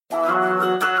So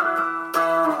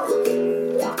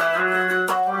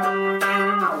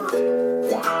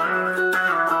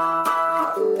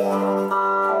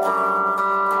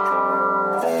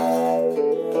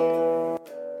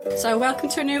welcome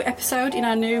to a new episode in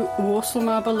our new Walsall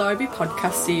Marble Library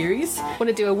podcast series. Want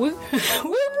to do a woo?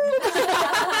 Woo!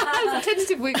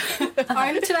 Tentative woo.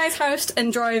 I'm today's host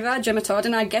and driver, Gemma Todd,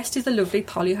 and our guest is the lovely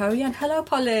Polly Hoyan. Hello,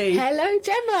 Polly. Hello,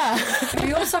 Gemma.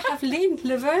 We also have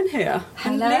Lovern here.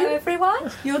 Hello,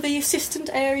 everyone. You're the assistant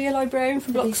area librarian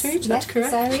from Bloxbridge, that's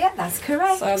correct? Area, that's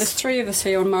correct. So there's three of us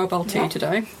here on Mobile Tea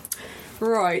today.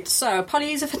 Right, so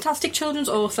Polly is a fantastic children's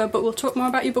author, but we'll talk more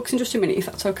about your books in just a minute, if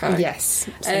that's okay. Yes,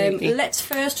 absolutely. Let's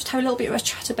first just have a little bit of a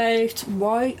chat about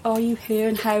why are you here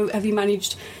and how have you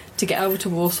managed to get over to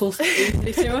Walsall to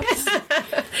us.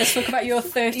 Let's talk about your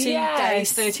 30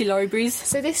 days, 30 libraries.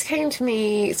 So this came to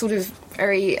me sort of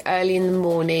very early in the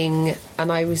morning,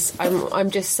 and I'm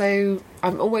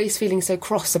always feeling so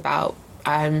cross about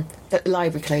the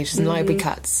library closures and library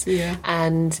cuts. Yeah.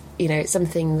 And, you know, it's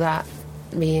something that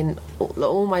me and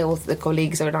all my author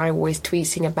colleagues and I are always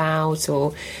tweeting about,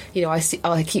 or, you know,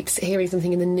 I keep hearing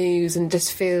something in the news and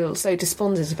just feel so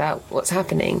despondent about what's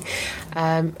happening.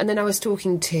 And then I was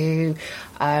talking to,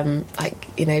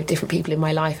 different people in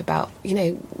my life about, can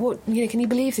you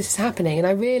believe this is happening? And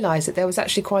I realised that there was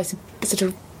actually quite a sort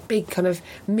of big kind of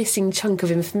missing chunk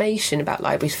of information about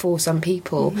libraries for some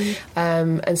people,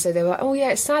 and so they were like, oh yeah,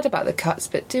 it's sad about the cuts,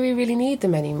 but do we really need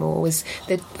them anymore, was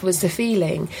the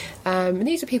feeling. And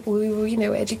these are people who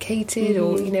were educated,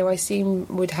 or I assume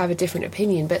would have a different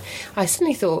opinion, but I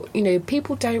suddenly thought,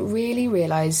 people don't really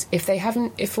realise if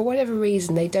for whatever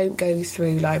reason they don't go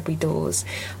through library doors,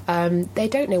 they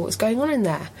don't know what's going on in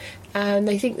there, and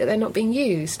they think that they're not being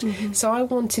used. So I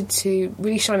wanted to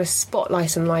really shine a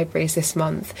spotlight on libraries this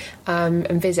month,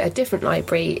 and visit a different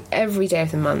library every day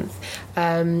of the month,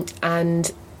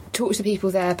 and talk to people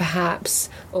there perhaps,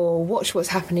 or watch what's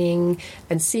happening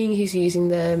and seeing who's using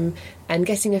them and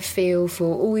getting a feel for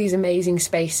all these amazing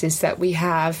spaces that we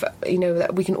have,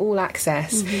 that we can all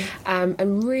access,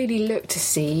 and really look to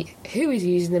see who is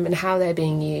using them and how they're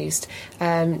being used.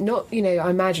 Not, I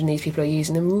imagine these people are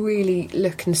using them, really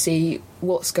look and see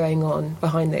what's going on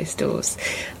behind those doors.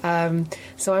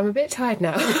 So I'm a bit tired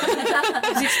now.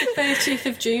 It's the 30th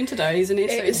of June today, isn't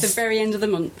it? So it's the very end of the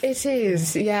month. It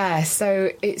is, yeah. So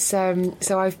it's so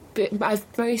I've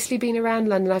mostly been around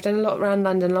London. I've done a lot around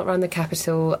London, a lot around the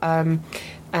capital,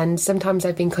 and sometimes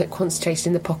I've been concentrated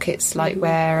in the pockets, like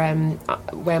where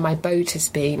my boat has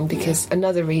been, because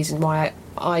another reason why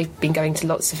I've been going to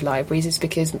lots of libraries is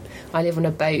because I live on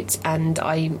a boat and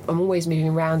I'm always moving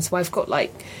around, so I've got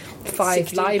like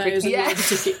 5 libraries. Yeah.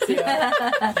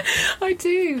 I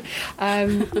do.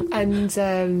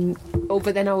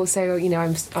 But then also,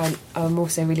 I'm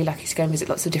also really lucky to go and visit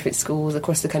lots of different schools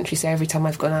across the country. So every time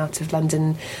I've gone out of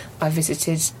London, I've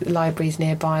visited libraries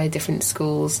nearby, different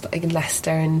schools, like in Leicester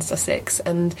and Sussex,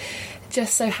 and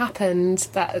just so happened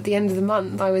that at the end of the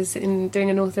month I was doing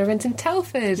an author event in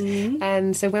Telford,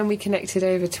 and so when we connected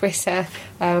over Twitter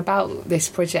about this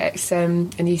project,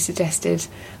 and you suggested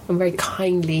and very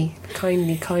kindly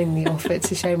offered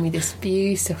to show me this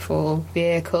beautiful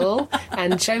vehicle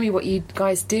and show me what you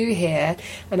guys do here,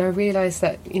 and I realised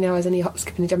that I was only a hop,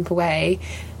 skip and a jump away,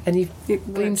 and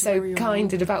you've been so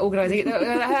kind about organising it.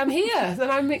 I'm here, and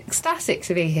I'm ecstatic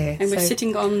to be here. And we're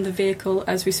sitting on the vehicle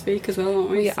as we speak as well, aren't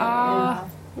we?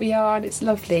 We are, and it's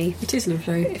lovely. It is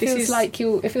lovely. It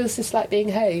feels just like being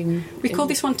home. We call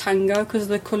this one Tango because of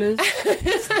the colours.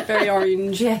 It's very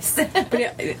orange. Yes.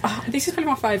 But this is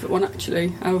probably my favourite one,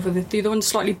 actually. Over the other one's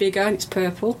slightly bigger and it's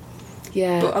purple.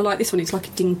 Yeah. But I like this one. It's like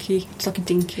a dinky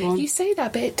one. You say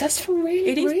that, but it does feel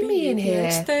really roomy in here.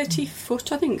 Yeah, it's 30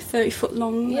 foot, I think. 30 foot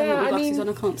long. Yeah, I mean,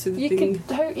 I can't see the thing. You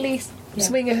can totally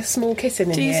swing a small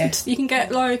kitten in here. You can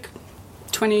get like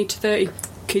 20 to 30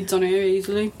 kids on here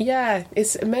easily. Yeah,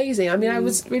 it's amazing. I mean, I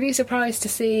was really surprised to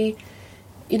see,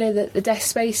 the desk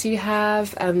space you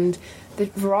have and the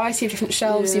variety of different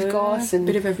shelves you've got, and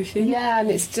a bit of everything. Yeah,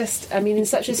 and it's just, in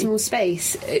such a small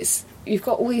space, you've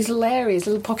got all these little areas,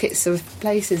 little pockets of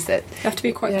places that you have to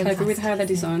be quite clever with how they're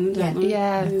designed, don't they?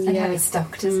 Yeah, and how it's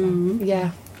stocked as well.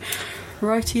 Yeah.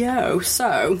 Rightio.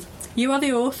 So, you are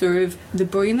the author of The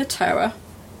Boy in the Tower,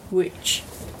 which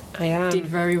I am. Did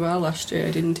very well last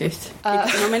year, didn't it? It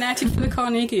got nominated for the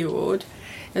Carnegie Award,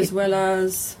 as well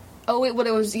as... It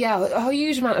was, a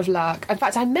huge amount of luck. In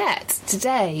fact, I met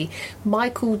today,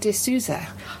 Michael D'Souza,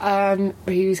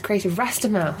 who's created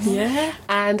Rastermouth. Yeah.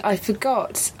 And I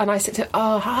forgot, and I said to him,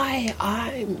 "Oh, hi,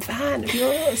 I'm a fan of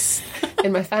yours,"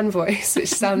 in my fan voice, which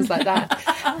sounds like that.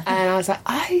 And I was like,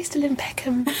 "I used to live in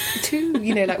Peckham too, we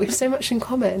have so much in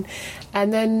common."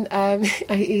 And then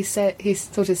he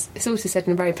sort of said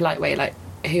in a very polite way, like,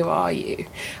 "Who are you?"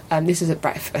 This was at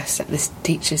breakfast at this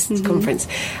teachers' conference,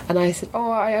 and I said, "Oh,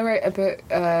 I wrote a book,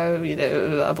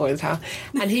 A Boy in the Tower,"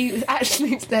 and he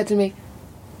actually said to me,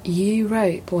 "You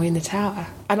wrote Boy in the Tower,"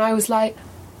 and I was like,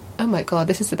 "Oh my god,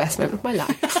 this is the best moment of my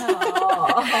life."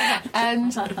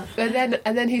 and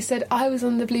then he said, "I was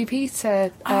on the Blue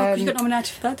Peter." You got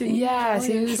nominated for that, didn't you? Yeah,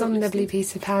 so he was on the Blue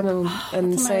Peter panel,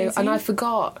 and so I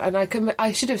forgot, and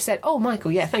I should have said, "Oh,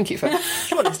 Michael, yeah, thank you for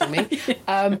shortlisting me,"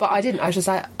 but I didn't. I was just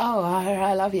like, "Oh,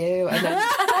 I love you," and then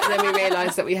we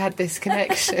realised that we had this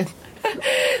connection.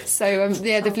 So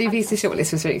the Blue Peter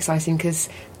shortlist was really exciting because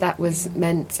that was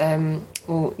meant.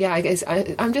 I guess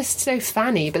I'm just so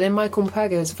fanny, but then Michael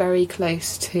Mpergo was very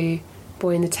close to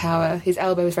Boy in the Tower. His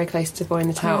elbow was very close to Boy in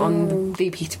the Tower on the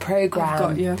Blue Peter programme. I've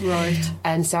got you, right.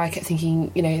 And so I kept thinking,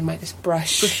 he might just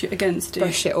brush it against it.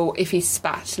 Brush it, or if he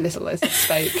spat a little as he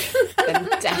spoke, then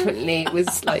definitely it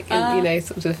was like,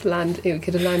 sort of it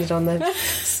could have landed on them.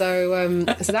 So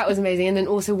that was amazing. And then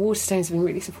also Waterstones have been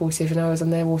really supportive, and I was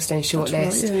on their Waterstone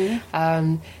shortlist.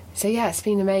 Right, so yeah, it's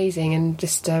been amazing and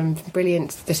just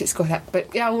brilliant that it's got that.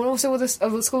 But yeah, and also all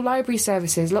the school library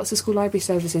services. Lots of school library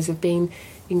services have been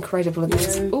incredible.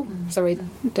 Oh, sorry,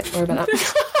 don't worry about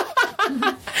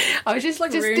that. I was just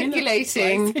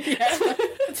gesticulating.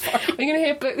 I'm going to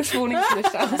hear books falling from the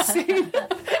shelves soon.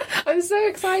 I'm so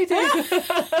excited.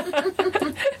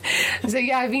 So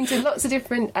yeah, I've been to lots of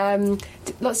different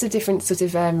sort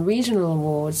of regional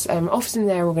awards. Often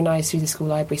they're organised through the school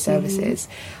library services.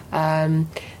 The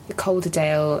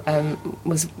Calderdale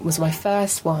was my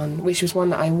first one, which was one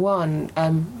that I won.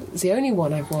 It's the only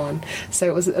one I've won, so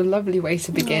it was a lovely way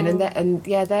to begin.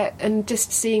 And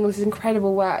just seeing all this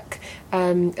incredible work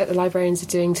that the librarians are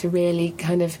doing to really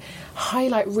kind of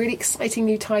highlight really exciting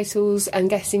new titles and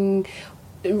getting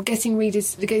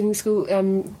readers, getting school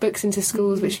books into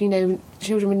schools which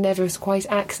children would never quite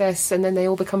access, and then they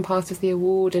all become part of the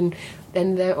award, and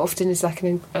then there often is like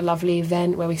a lovely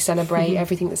event where we celebrate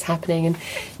everything that's happening. And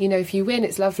if you win,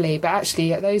 it's lovely, but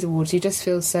actually at those awards you just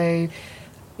feel so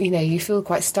you feel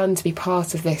quite stunned to be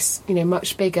part of this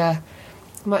much bigger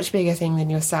thing than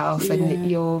yourself. And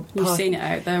you've seen it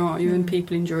out there, aren't you, and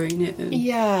people enjoying it.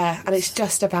 And it's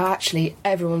just about actually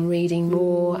everyone reading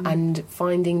more and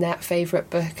finding that favourite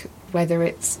book, whether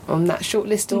it's on that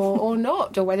shortlist or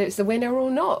not, or whether it's the winner or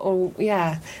not,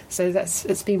 so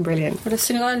it's been brilliant. But as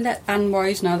soon as I let Anne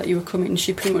Wise know that you were coming,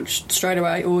 she pretty much straight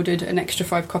away ordered an extra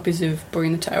 5 copies of Boy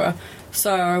in the Tower.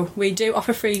 So we do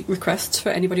offer free requests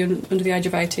for anybody under the age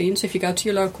of 18, so if you go to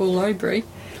your local library,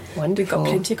 wonderful, we've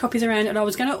got plenty of copies around, and I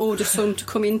was going to order some to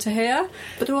come into here,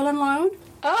 but they're all on loan.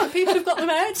 People have got them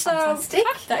out, so fantastic.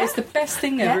 That is the best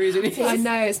thing ever, isn't it? I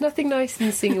know, it's nothing nicer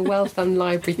than seeing a well-thumbed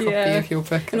library copy of your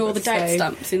book. And all the date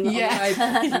stamps in the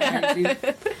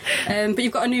but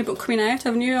you've got a new book coming out,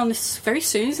 haven't you, on this very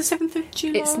soon? Is it 7th of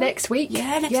July? It's next week.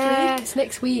 Yeah, next week. It's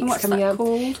next week. And what's coming that out.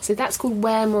 called? So that's called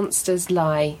Where Monsters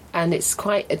Lie, and it's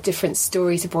quite a different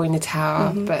story to Boy in the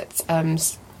Tower, but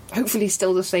hopefully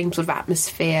still the same sort of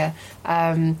atmosphere.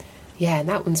 And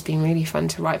that one's been really fun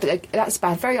to write. But that's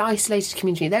bad. Very isolated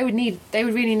community. They would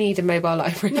really need a mobile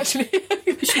library, actually.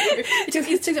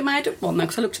 Is it made up one though?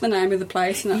 Because I looked at the name of the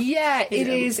place. And it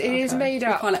is. It is made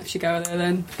up. You can't actually go there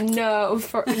then. No.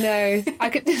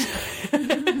 I could.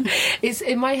 It's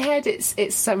in my head.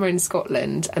 It's somewhere in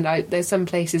Scotland, and there's some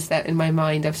places that in my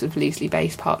mind I've sort of loosely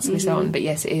based parts of it on. But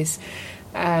yes, it is.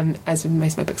 As with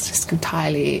most of my books, just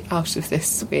entirely out of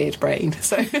this weird brain.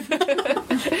 So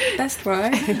that's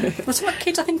right. Well, so what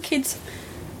kids? I think kids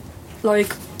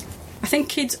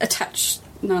attach.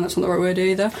 No, that's not the right word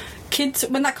either. Kids,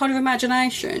 when that kind of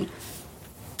imagination,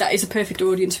 that is a perfect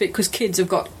audience for it, because kids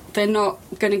they're not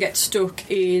going to get stuck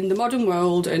in the modern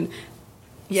world, and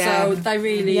so they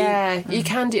really you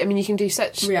can do. I mean, you can do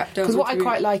such because what I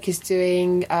quite like is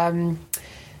doing.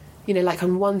 Like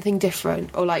on one thing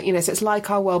different, or so it's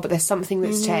like our world, but there's something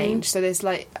that's changed. So there's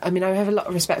I have a lot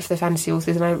of respect for the fantasy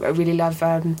authors, and I really love.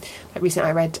 Recently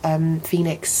I read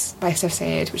Phoenix by Seth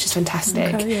Sayed, which is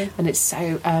fantastic, and it's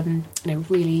so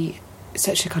really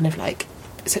such a kind of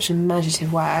such an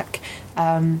imaginative work.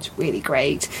 It's really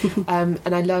great, and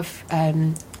I love I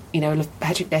love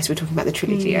Patrick Ness. We were talking about the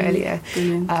trilogy earlier.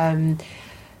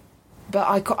 but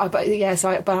I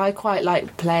quite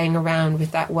like playing around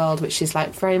with that world, which is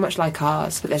like very much like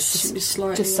ours, but there's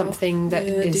just something that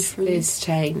is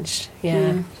changed.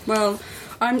 Yeah. Well,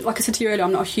 I'm, like I said to you earlier,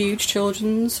 I'm not a huge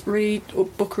children's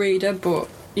book reader, but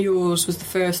yours was the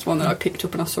first one that I picked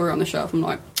up and I saw it on the shelf. I'm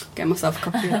like, get myself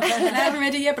a copy of that. I haven't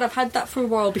read it yet, but I've had that for a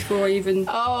while before I even knew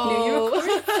you were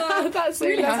coming. So that's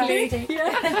really lovely. happy.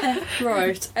 Yeah.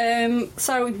 Right.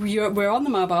 So we're on the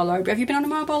mobile library. Have you been on a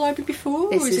mobile library before?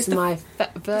 This is my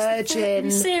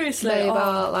virgin seriously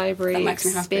mobile library that makes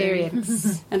me happy.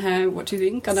 Experience. And what do you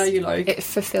think? I know you like it.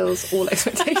 Fulfills all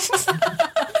expectations.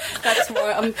 That's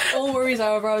why I'm all worries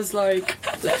over. I was like,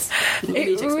 let's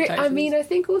meet expectations. I mean, I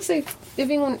think also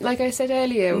living on, like I said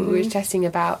earlier, we were chatting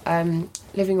about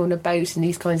living on a boat in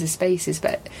these kinds of spaces,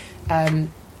 but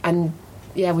and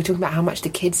yeah, we're talking about how much the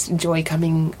kids enjoy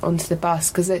coming onto the bus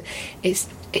because it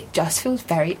just feels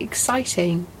very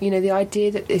exciting. You know, the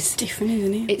idea that this different,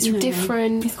 isn't it? It's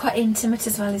different. It's quite intimate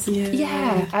as well, isn't it?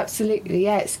 Yeah, absolutely.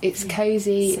 Yeah, it's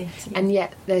cosy, and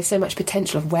yet there's so much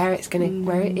potential of where it's going to,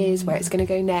 where it is, where it's going to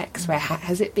go next, where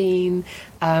has it been.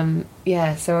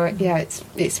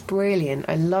 It's brilliant.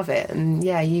 I love it, and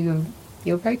yeah, you're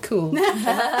very cool.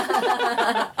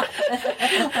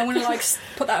 I'm going to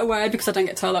put that away because I don't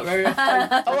get told that very often.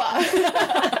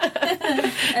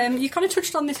 You kind of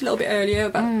touched on this a little bit earlier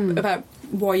about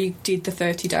why you did the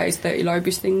 30 days, 30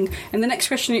 libraries thing. And the next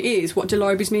question is, what do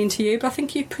libraries mean to you? But I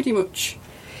think you pretty much...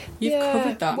 You've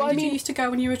covered that. Well, did you used to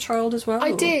go when you were a child as well?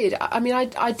 I did. I mean,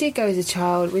 I did go as a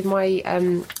child with my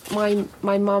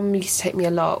my mum used to take me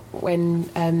a lot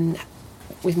when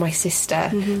with my sister,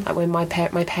 like when my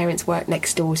parents worked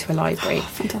next door to a library.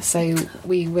 So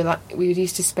we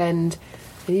used to spend.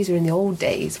 These were in the old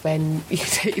days when you could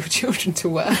take your children to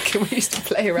work, and we used to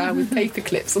play around with paper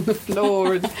clips on the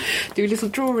floor and do little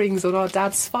drawings on our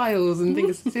dad's files and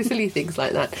things, silly things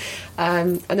like that.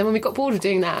 And then when we got bored of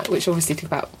doing that, which obviously took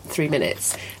about 3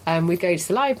 minutes, we'd go to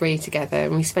the library together,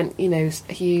 and we spent a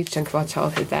huge chunk of our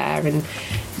childhood there. And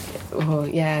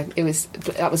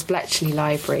that was Bletchley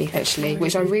Library actually,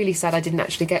 which I'm really sad I didn't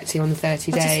actually get to on the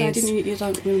 30 days. You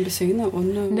don't remember seeing that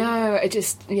one, no, it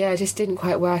just didn't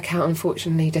quite work out,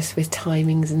 unfortunately, just with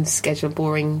timings and schedule,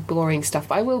 boring stuff.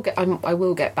 But I will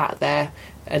get back there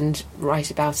and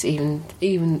write about it,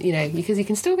 even because you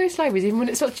can still go to libraries even when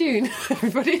it's not June.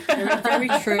 Everybody, very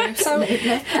true. So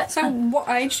what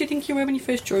age do you think you were when you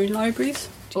first joined libraries?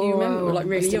 Do you remember?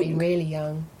 Really young? Really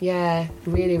young. Yeah,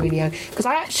 really, really young. Because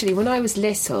when I was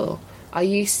little, I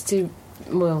used to...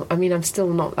 Well, I mean, I'm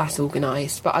still not that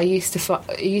organised, but it used to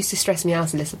stress me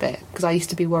out a little bit because I used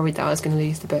to be worried that I was going to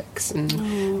lose the books and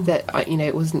that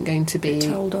it wasn't going to be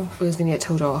told off. I was going to get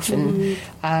told off, and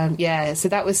and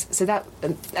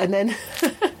then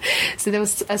so there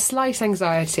was a slight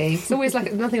anxiety. It's always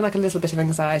nothing like a little bit of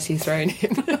anxiety thrown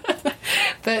in,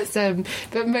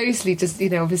 but mostly just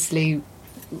obviously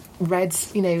read.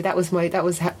 That was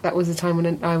the time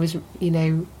when I was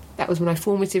that was my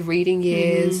formative reading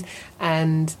years,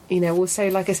 and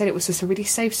also, like I said, it was just a really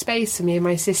safe space for me and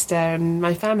my sister and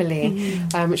my family,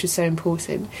 which was so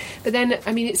important. But then,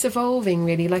 I mean, it's evolving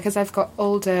really. Like as I've got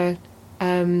older,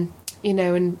 and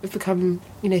become,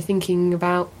 thinking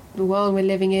about the world we're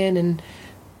living in and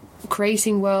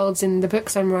creating worlds in the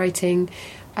books I'm writing.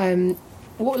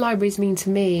 What libraries mean to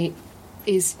me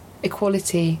is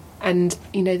equality, and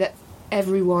that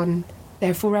everyone.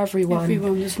 They're for everyone.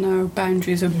 There's no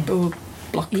boundaries or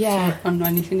blocks on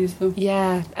anything, is there?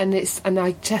 Yeah, and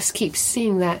I just keep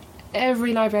seeing that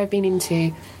every library I've been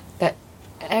into, that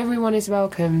everyone is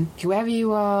welcome, whoever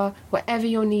you are, whatever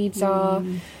your needs are.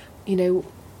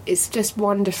 It's just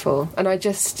wonderful, and I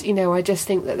just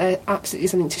think that they're absolutely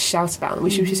something to shout about, and we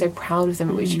should be so proud of them,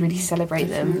 and we should really celebrate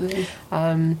them,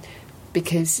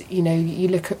 because you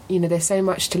look at there's so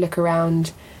much to look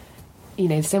around,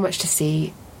 there's so much to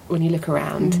see when you look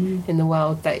around in the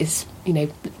world that is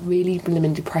really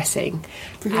blimmin' depressing,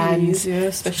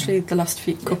 especially the last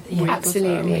few couple weeks.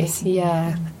 Absolutely,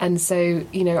 and so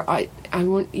I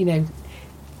want you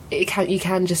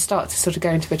can just start to sort of go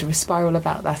into a bit of a spiral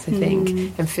about that, I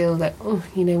think, and feel that where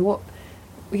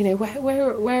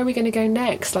are we going to go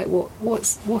next? Like what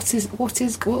is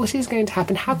going to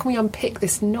happen? How can we unpick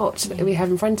this knot that we have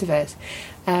in front of us?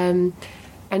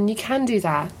 And you can do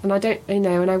that, and I don't,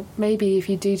 and maybe if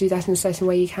you do that in a certain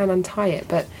way, you can untie it.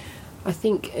 But I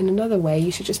think in another way,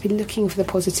 you should just be looking for the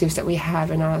positives that we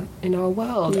have in our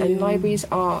world. And libraries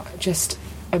are just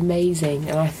amazing,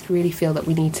 and I really feel that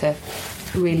we need to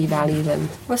really value them.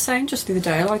 I was saying just the other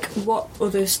day, what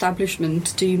other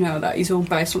establishment do you know that is all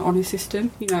based on honour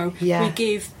system? We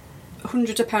give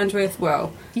hundreds of pounds worth.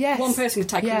 Well, Yes. one person could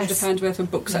take hundreds of pounds worth of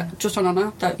books just on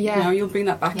honour. That you'll bring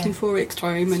that back in 4 weeks'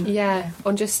 time, and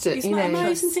on just isn't that an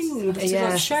amazing thing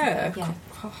to share?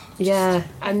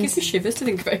 And it gives me shivers to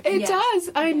think about it. It does.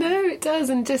 I know it does,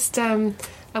 and just and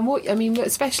what I mean,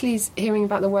 especially is hearing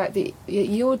about the work that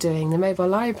you're doing, the mobile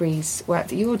libraries work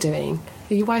that you're doing.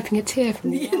 Are you wiping a tear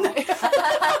from the eye?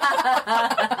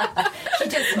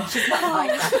 She's not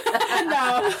like that.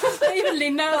 No, even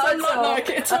Lynn knows I'm not like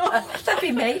it at all. That'd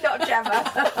be me, not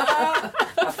Gemma.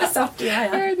 Not for softy, I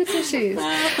am. Where are the tissues?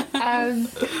 I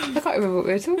can't remember what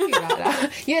we were talking about now.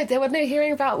 Yeah, there were no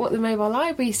hearing about what the mobile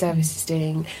library service is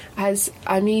doing,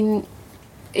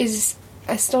 is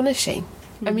astonishing.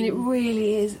 I mean, it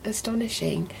really is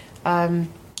astonishing.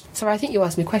 So I think you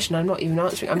asked me a question. I'm not even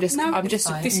answering. I'm just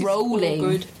rolling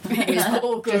with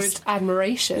just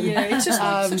admiration. Yeah, it's just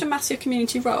such a massive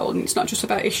community role, and it's not just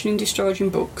about issuing and discharging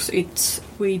books.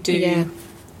 We do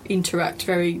interact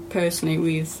very personally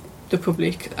with the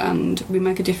public, and we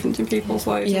make a difference in people's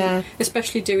lives. Yeah,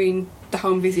 especially doing the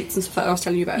home visits and stuff that I was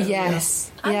telling you about.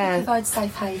 Yes, and provide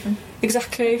safe haven.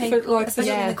 Exactly, for in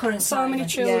the current so many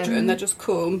children that just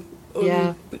come.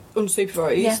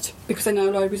 Unsupervised because they know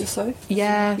libraries are safe.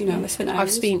 Yeah, they spend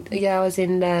hours. I was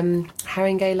in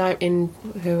Haringey in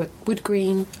Wood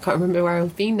Green. I can't remember where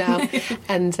I've been now.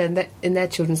 And in their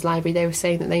children's library, they were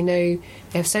saying that they know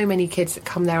they have so many kids that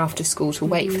come there after school to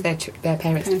wait for their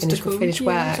parents to finish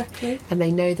work, and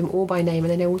they know them all by name, and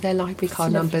they know all their library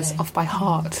card numbers off by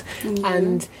heart.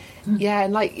 And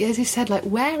and like as you said, like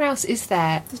where else is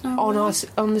there on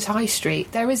the high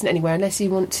street? There isn't anywhere unless you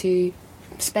want to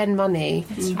spend money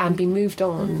and be moved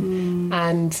on,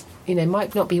 and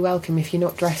might not be welcome if you're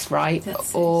not dressed right,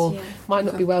 might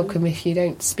not be welcome if you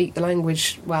don't speak the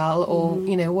language well, or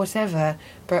whatever.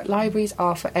 But libraries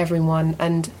are for everyone,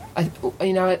 and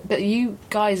but you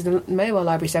guys, the mobile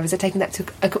library service, are taking that to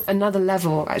another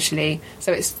level actually.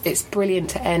 So it's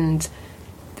brilliant to end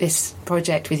this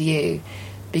project with you,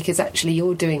 because actually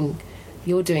you're doing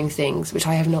things which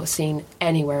I have not seen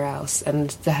anywhere else,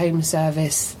 and the home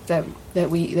service that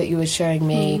you were showing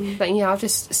me. But I've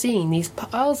just seen these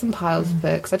piles and piles of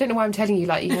books. I don't know why I'm telling you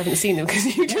like you haven't seen them, because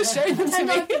you just showed them to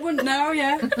me. I wouldn't know,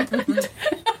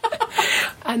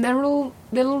 And they're all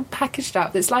packaged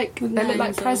up. It's like they look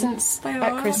like presents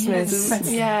at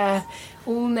Christmas. Yeah,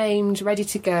 all named, ready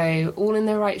to go, all in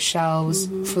their right shelves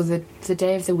for the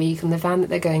day of the week and the van that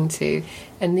they're going to.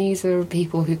 And these are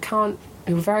people who are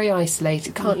very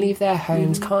isolated, can't leave their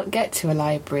homes, can't get to a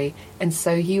library, and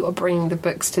so you are bringing the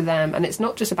books to them. And it's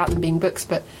not just about them being books,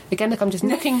 but again, look, I'm just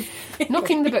knocking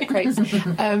the book crates,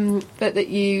 but that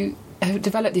you have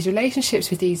developed these relationships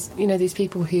with these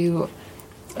people who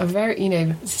are very,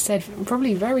 as I said,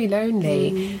 probably very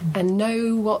lonely, and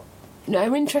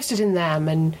are interested in them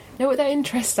and know what their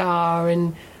interests are,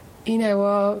 and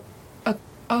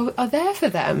are there for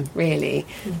them, really.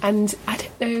 And I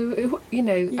don't know,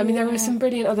 I mean, there are some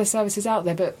brilliant other services out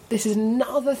there, but this is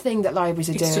another thing that libraries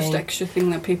are doing. It's just extra thing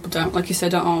that people don't, like you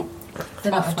said, aren't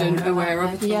often aware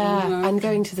of. Yeah, and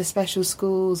going to the special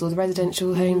schools or the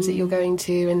residential homes that you're going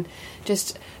to, and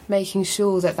just making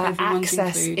sure that everyone's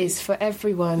access included. is for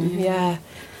everyone. Yeah.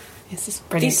 It's just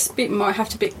brilliant. This bit might have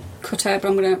to be cut out, but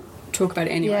I'm going to talk about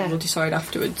it anyway. We'll decide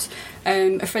afterwards.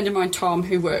 A friend of mine, Tom,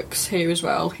 who works here as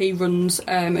well, he runs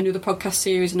another podcast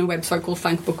series and a website called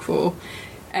Thank Book For,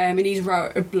 and he's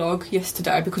wrote a blog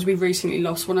yesterday because we recently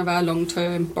lost one of our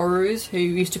long-term borrowers who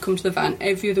used to come to the van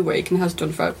every other week and has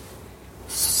done for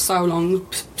so long,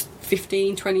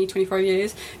 15, 20, 25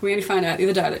 years. We only found out the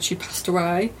other day that she passed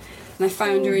away, and I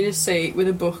found her in a seat with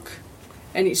a book.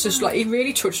 And it's just like, it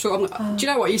really touched her. I'm like, do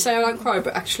you know what, you say I don't cry,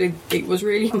 but actually it was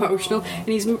really emotional. And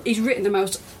he's written the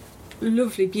most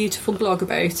lovely, beautiful blog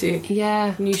about it.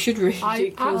 Yeah. And you should read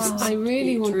it. I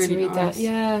really want to read that.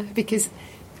 Yeah, because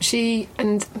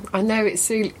and I know it's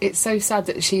so sad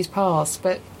that she's passed,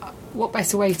 but what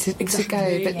better way to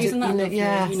go? But isn't that lovely,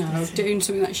 yeah. Doing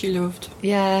something that she loved.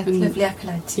 Yeah. And lovely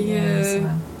accolade to you as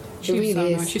well. She really so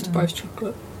is. Nice. She used to buy us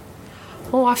chocolate.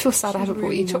 Oh, I feel sad I haven't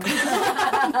brought you chocolate.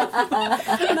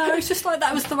 No, it's just like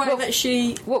that was the way that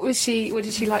she... What did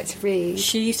she like to read?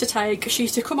 She used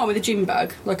to come on with a gym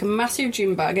bag, like a massive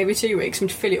gym bag every 2 weeks, and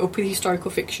fill it up with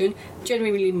historical fiction,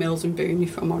 generally Mills and Boon,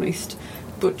 if I'm honest.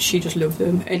 But she just loved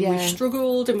them. And we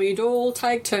struggled, and we'd all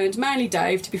take turns, mainly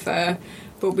Dave, to be fair.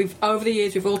 But over the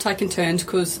years we've all taken turns,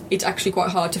 because it's actually quite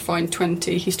hard to find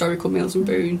 20 historical Mills and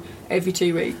Boon every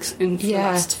 2 weeks, and for the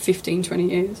last 15, 20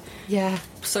 years. Yeah.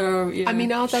 So, I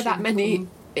mean, are there that many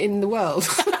in the world?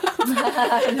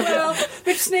 Well,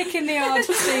 we sneak in the odd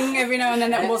thing every now and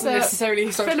then that wasn't necessarily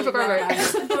historical.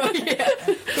 But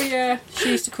yeah,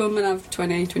 she used to come and have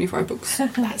 20, 25 books.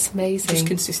 That's amazing. Just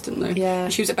consistently. Yeah.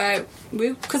 She was about,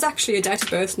 because actually her date of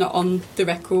birth's not on the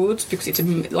records because it's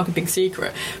like a big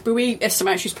secret, but we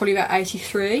estimate she's probably about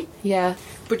 83. Yeah.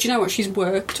 But you know what? She's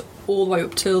worked all the way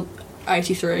up till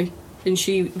 83. And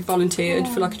she volunteered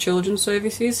for like children's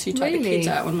services. She'd take the kids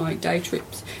out on like day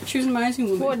trips. She was an amazing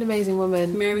woman. What an amazing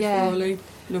woman. Mary Crawley,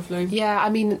 lovely. Yeah,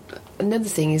 I mean, another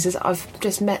thing is I've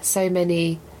just met so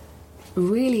many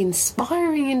really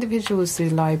inspiring individuals through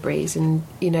libraries, and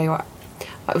you know,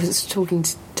 I was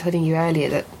telling you earlier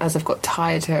that as I've got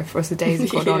tireder for the days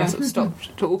have gone on, I sort of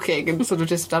stopped talking and sort of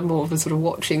just done more of a sort of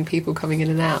watching people coming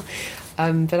in and out.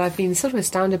 But I've been sort of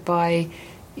astounded by,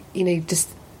 you know, just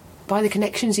by the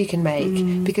connections you can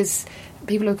make, because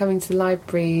people who are coming to the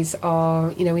libraries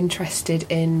are, you know, interested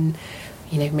in,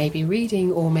 you know, maybe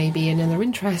reading or maybe another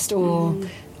interest or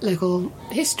local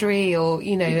history, or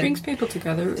you know, it brings people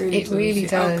together. It really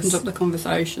does. It opens up the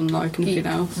conversation like anything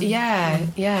else. Yeah,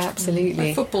 absolutely.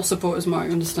 Like football supporters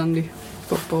might understand the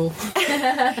football, but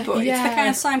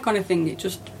it's the same kind of thing. It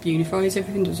just unifies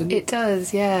everything, doesn't it? It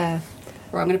does, yeah.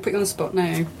 Right, I'm going to put you on the spot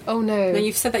now. Oh no! Now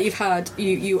you've said that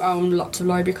you own lots of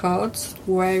library cards.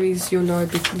 Where is your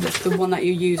library? The one that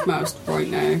you use most right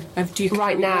now? Do you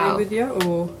right now with you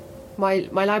or my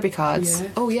library cards? Yeah.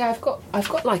 Oh yeah, I've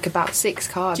got like about 6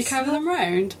 cards. Do you carry them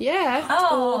round? Yeah.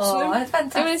 Oh, awesome. that's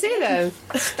fantastic. Do you want to see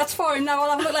them? That's fine. No,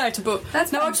 I'll have a look later. But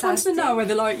that's I just wanted to know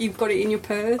whether like you've got it in your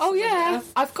purse. Oh yeah,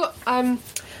 I've got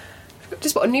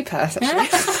just bought a new purse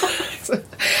actually.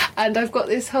 And I've got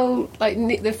this whole, like,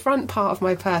 the front part of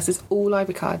my purse is all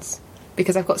library cards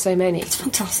because I've got so many. It's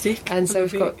fantastic. And so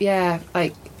I've got,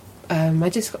 I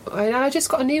just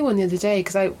got a new one the other day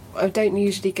because I don't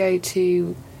usually go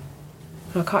to,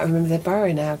 I can't remember the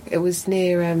borough now. It was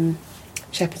near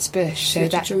Shepherd's Bush. So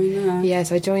that,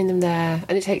 so I joined them there,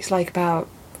 and it takes like about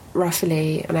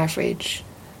roughly an average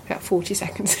about 40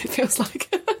 seconds. It feels like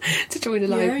to join a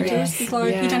library. Yeah, it's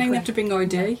like you don't even have to bring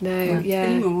ID. No,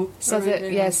 anymore.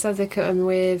 Southwark I'm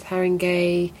with,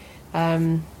 Haringey,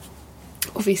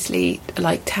 obviously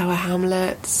like Tower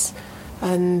Hamlets,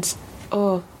 and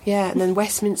and then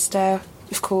Westminster,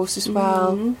 of course, as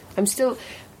well. I'm still.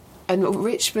 And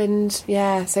Richmond,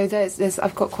 so there's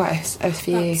I've got quite a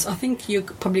few. I think you're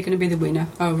probably going to be the winner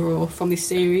overall from this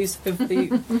series of the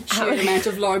sheer amount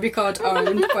of library cards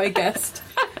owned by a guest.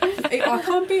 I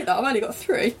can't beat that. I've only got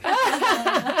 3.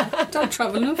 Don't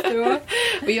travel enough, do I?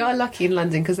 We are lucky in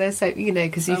London because they're so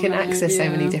because you can access so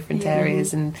many different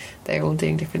areas and they're all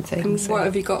doing different things. And what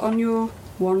have you got on your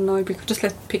one library card? Just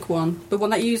let's pick one. The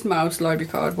one that you used most library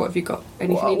card. What have you got?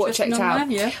 Anything what checked out?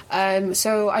 There? Yeah.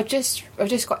 So I've just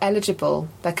got Eligible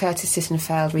by Curtis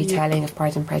Sissenfeld, retelling of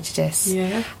Pride and Prejudice.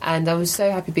 Yeah. And I was so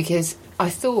happy because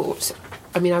I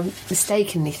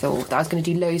mistakenly thought that I was going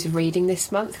to do loads of reading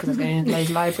this month because I was going to loads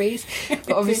of libraries.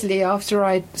 But obviously, after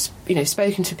I'd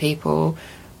spoken to people,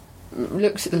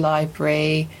 looked at the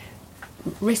library,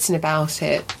 written about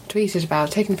it, tweeted about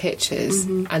it, taken pictures,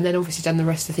 and then obviously done the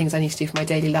rest of the things I need to do for my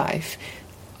daily life,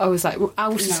 I was like,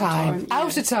 out of time.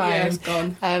 Yeah, it's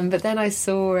gone. But then I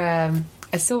saw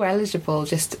Eligible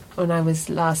just when I was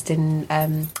last in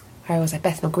where was I?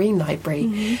 Bethnal Green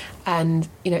Library, and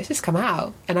it's just come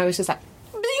out, and I was just like,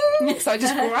 bing! So I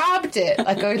just grabbed it,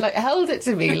 held it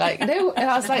to me, and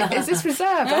I was like, is this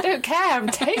reserved? I don't care, I'm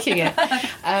taking it.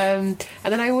 And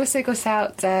then I also got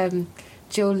out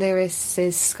Jill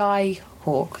Lewis's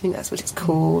Skyhawk, I think that's what it's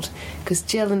called, because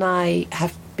Jill and I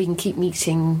have keep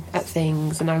meeting at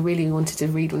things, and I really wanted to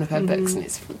read one of her books, and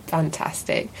it's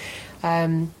fantastic.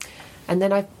 And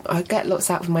then I get lots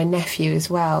out for my nephew as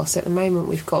well. So at the moment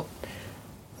we've got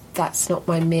That's Not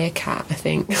My Meerkat, I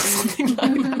think, or something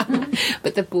like that.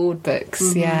 But the board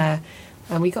books, and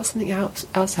we got something else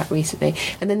out recently.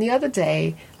 And then the other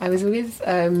day I was with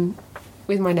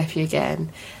my nephew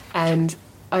again, and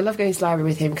I love going to the library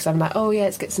with him because I'm like,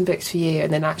 let's get some books for you,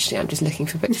 and then actually I'm just looking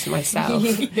for books for myself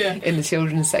in the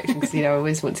children's section because I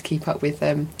always want to keep up with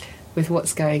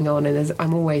what's going on, and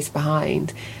I'm always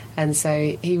behind. And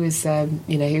so he was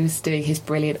he was doing his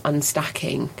brilliant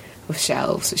unstacking of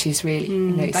shelves, which is really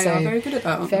they are very good at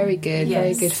that. Very good,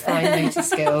 very good fine motor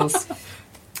skills.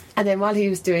 And then while he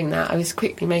was doing that, I was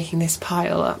quickly making this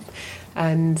pile up,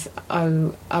 and I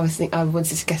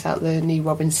wanted to get out the new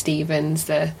Robin Stevens,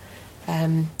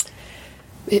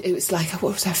 it was like,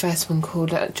 what was her first one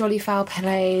called? Jolly Foul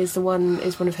Palais is one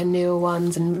of her newer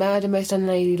ones, and Murder Most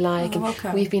Unladylike.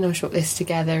 And we've been on shortlist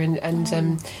together,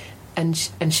 and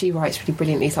and she writes really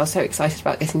brilliantly, so I was so excited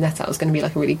about getting that out. It was going to be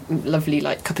like a really lovely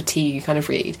like cup of tea kind of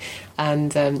read,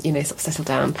 and sort of settle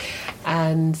down,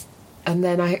 and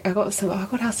then I got some. Oh,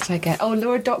 what else did I get? Oh,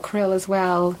 Laura Dockrell as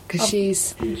well, because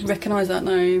she's recognise that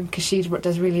name, because she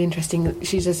does really interesting.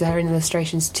 She does her own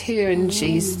illustrations too, and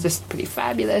she's just pretty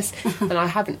fabulous. And I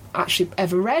haven't actually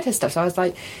ever read her stuff, so I was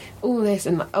like, all this,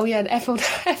 and and F.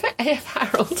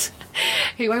 Harold,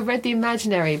 who I read The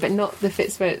Imaginary, but not the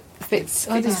Fitzbert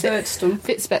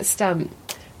Stump,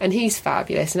 and he's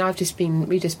fabulous. And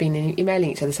we've just been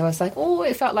emailing each other, so I was like,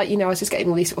 it felt like I was just getting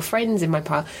all these sort of friends in my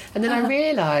pile, and then I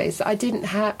realised I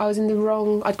was in the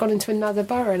wrong. I'd gone into another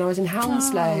borough, and I was in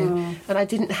Hounslow, and I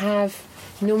didn't have.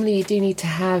 Normally, you do need to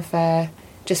have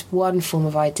just one form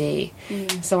of ID,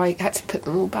 so I had to put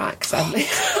them all back. Sadly.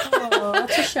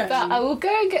 That's a shame. But I will go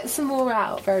and get some more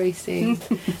out very soon.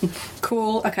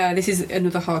 Cool. Okay, this is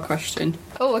another hard question.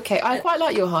 Oh, okay. I quite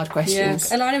like your hard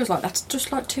questions. Yeah. Elena was like, that's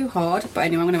just like too hard. But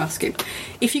anyway, I'm going to ask you.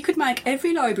 If you could make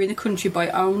every library in the country buy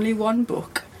only one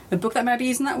book, a book that maybe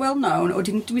isn't that well known or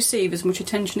didn't receive as much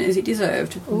attention as it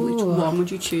deserved, which one would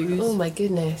you choose? Oh my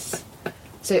goodness.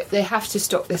 So they have to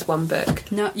stock this one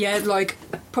book? No, yeah, like,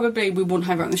 probably we wouldn't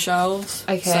have it on the shelves.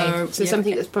 Okay, so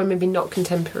something that's probably maybe not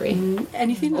contemporary.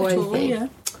 Anything or at all, anything. yeah.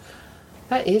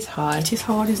 That is hard. It is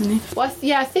hard, isn't it? Well,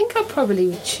 I think I probably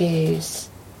would choose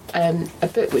a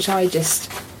book which I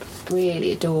just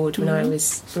really adored when I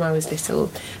was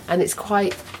little, and it's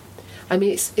quite. I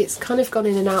mean, it's kind of gone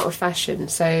in and out of fashion.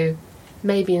 So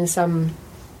maybe in some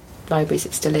libraries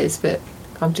it still is, but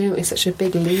I'm doing it with such a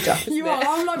big lead up. You are.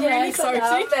 I'm like really excited.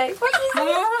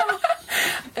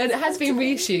 And it has been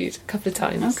reissued a couple of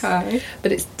times. Okay.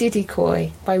 But it's Diddy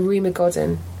Coy by Rumer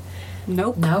Godden.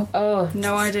 Nope. No. Oh,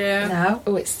 no idea. No.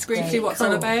 Oh, it's briefly great. what's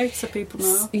that about, so people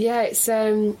know. Yeah, it's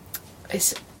and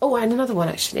another one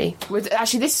actually.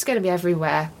 Actually, this is going to be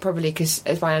everywhere probably because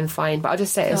it's by Anne Fine, but I'll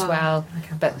just say it as well.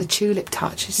 But the Tulip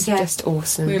Touch is just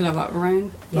awesome. We love that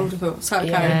around. So, okay.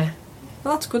 Yeah.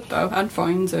 Well, that's good though. Anne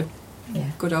Fine's a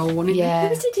good old one. Yeah. Who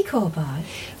was Diddy Coy by?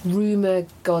 Rumer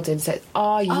Godden. So it's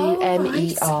RUMER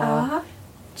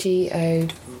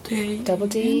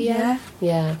GODD.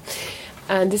 Yeah.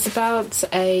 And it's about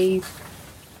a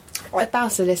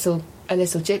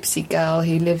little gypsy girl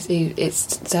who lives.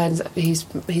 Turns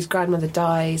his grandmother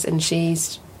dies, and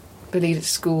she's bullied at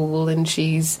school, and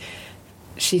she's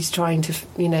trying to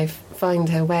find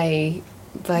her way,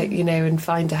 and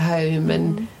find a home,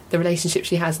 and the relationship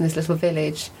she has in this little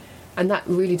village. And that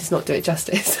really does not do it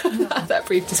justice. That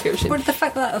brief description. But the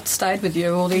fact that stayed with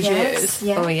you all these years.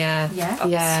 Yeah. Oh yeah.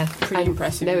 That's pretty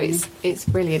impressive. No, it's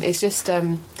brilliant. It's just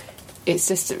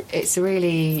it's a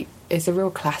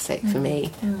real classic for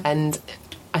me, and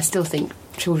I still think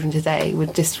children today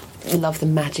would just love the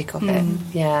magic of it.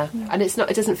 Yeah. And it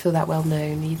doesn't feel that well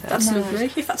known either. That's lovely.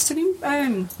 If that's still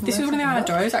this is one of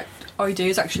the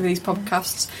ideas actually these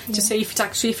podcasts to see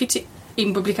if it's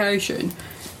in publication.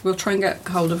 We'll try and get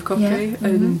hold of a copy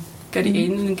and get it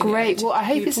in. And great. Well, I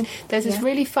hope there's this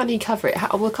really funny cover.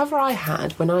 The cover I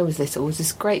had when I was little was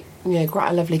this great,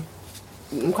 quite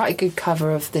a good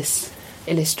cover of this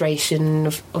illustration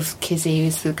of Kizzy,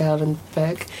 who's the girl in the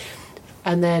book,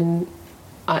 and then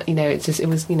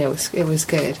it was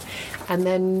good. And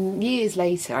then years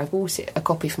later, I bought a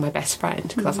copy for my best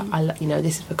friend because I was like,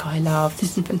 this is a book I love.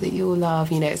 This is a book that you'll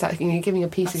love. It's like you're giving a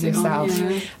piece of yourself,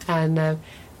 and.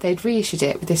 They'd reissued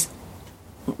it with this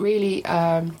really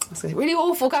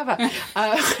awful cover.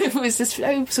 It was just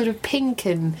so sort of pink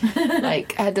and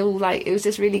had all it was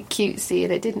just really cutesy,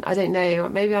 and it didn't. I don't know.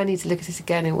 Maybe I need to look at it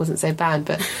again. It wasn't so bad,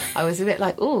 but I was a bit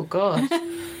like, oh god,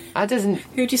 I doesn't.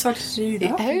 Who decided to do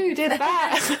that? Who did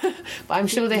that? But I'm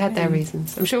sure they had their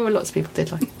reasons. I'm sure lots of people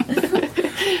did like.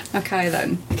 Okay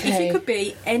then. If you could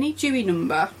be any Dewey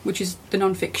number, which is the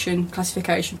non-fiction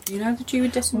classification, do you know the Dewey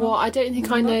decimal? Well, I don't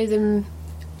think I know them.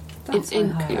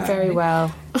 Very well.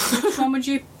 Which one would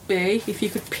you be if you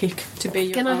could pick to be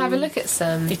your Can I have a look at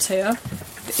some? It's here.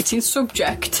 It's in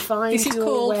subject. This is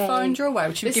called Find Your Way,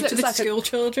 which we give to the school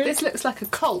children. This looks like a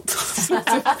cult. It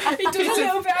does a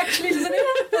little bit actually, doesn't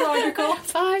it?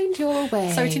 Find Your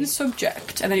Way. So it's in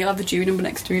subject, and then you'll have the Dewey number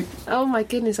next to it. Oh my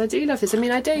goodness, I do love this. I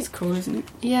mean, I don't... It's cool, isn't it?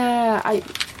 Yeah,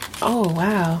 Oh,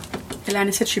 wow.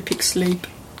 Elena said she'd pick sleep.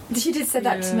 She did say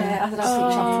that to me. I thought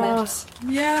I'd pick chocolate.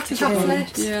 Yeah, that's a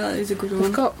chocolate. Yeah, that is a good one.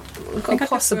 We've got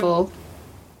Possible.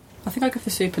 I think I go for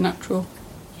Supernatural.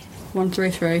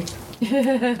 133.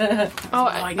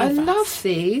 I love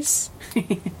these. I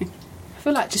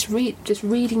feel like just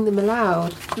reading them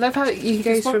aloud. I love how you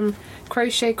goes from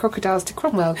crochet crocodiles to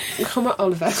Cromwell. Come on,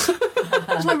 Oliver.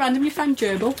 Just like randomly found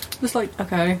gerbil. Just like,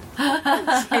 okay.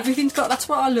 Everything's got, that's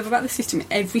what I love about the system.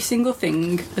 Every single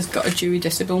thing has got a Dewey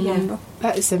Decibel number.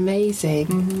 That is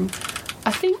amazing.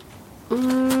 I think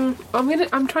I'm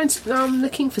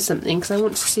looking for something because I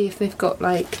want to see if they've got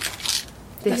like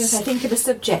this. I think of a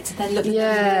subject and then look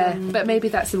at But maybe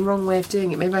that's the wrong way of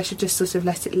doing it. Maybe I should just sort of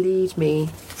let it lead me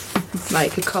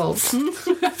like a cult.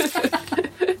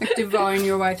 Like divine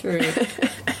your way through it.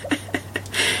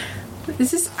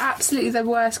 This is absolutely the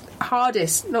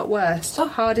hardest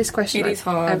question It is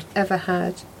hard. I've ever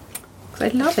had. 'Cause I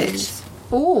love it.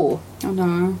 Oh, I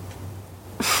know.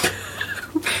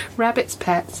 rabbits,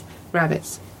 pets,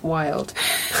 rabbits, wild.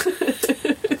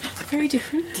 Very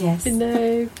different. Yes.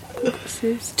 No.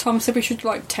 Tom said we should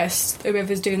like test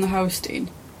whoever's doing the hosting.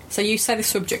 So you say the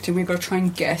subject and we've got to try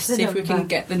and guess, The see if we number. can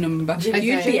get the number. Okay.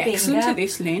 You'd be excellent Bingo. at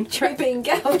this, Lynn.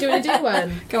 Bingo. Do you want to do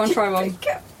one? Go on, try one.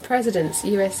 Presidents,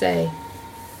 USA.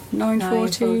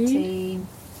 914.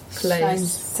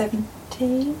 Close.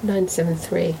 917.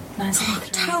 973.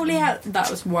 973. Totally out. That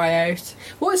was way out.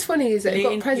 What's funny is that we've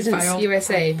Lynn, got Presidents, you failed.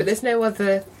 USA, but there's no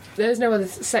other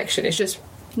section. It's just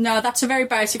No, that's a very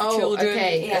basic for children.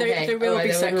 okay. There will Alright,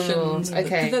 be there will be more. sections.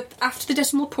 Okay. After the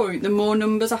decimal point, the more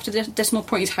numbers after the decimal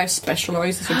point is how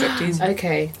specialised the subject is.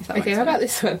 Okay. If that Okay, makes how about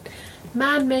sense. this one?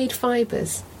 Man-made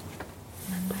fibres.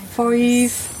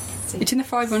 5. It's in the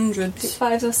 500s.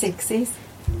 5s or 6s?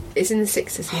 It's in the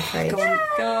sixes, I'm afraid. Go on,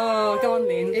 go on,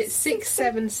 Lynn. It's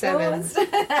 677.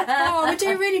 Oh, we're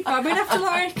doing really bad. We'd have to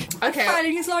Okay.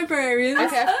 failing as librarians.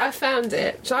 Okay, I found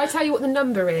it. Shall I tell you what the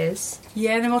number is?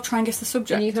 Yeah, then we'll try and guess the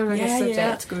subject. And you can guess the subject. Yeah,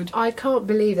 that's good. I can't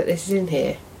believe that this is in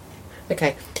here.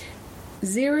 Okay.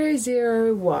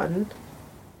 001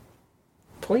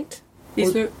 point.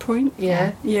 Is there a point?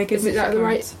 Yeah. Yeah, give Is it that the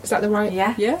right? Is that the right?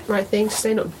 Yeah. Yeah. Right thing to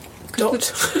say, not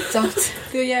dot. Dot.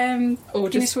 The Or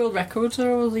Guinness just World Records are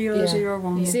all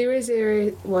 001.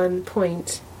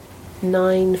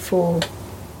 001.94.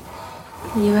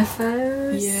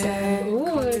 UFOs. Yeah.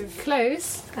 Ooh,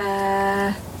 close.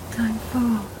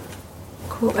 94.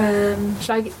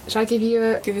 Shall I give you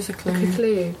a Give us a a clue.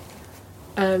 clue?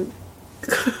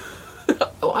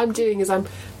 What I'm doing is I'm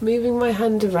moving my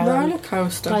hand around Roller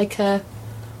coaster. like a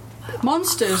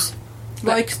Monsters.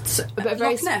 Like but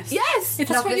very Loch Ness. Yes. If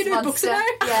that's what you do in books Monster.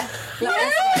 now. Yeah.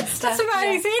 Yes, that's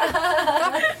amazing.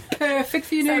 That's perfect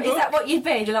for your So new is book. that what you'd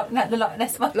be? The Loch Ness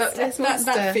Monster? Loch Ness That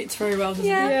Monster. fits very well, doesn't it?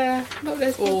 Yeah, Loch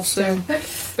Ness Awesome.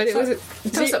 Monster. But it was a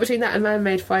toss up between that and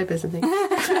man-made fibres, I think.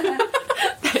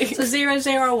 So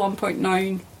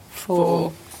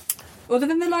 001.94. Other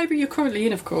than the library you're currently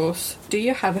in, of course, do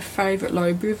you have a favourite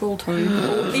library of all time?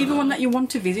 Or even one that you want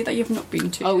to visit that you've not been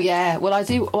to? Oh yeah, well I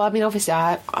do. Well, I mean, obviously,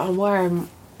 where I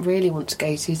really want to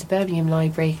go to is the Birmingham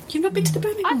Library. You've not been to the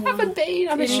Birmingham I one? haven't been.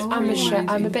 I'm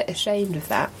amazing. a bit ashamed of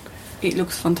that. It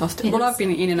looks fantastic. It Well, looks- I've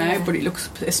been in and out, yeah. but it looks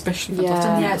especially Yeah.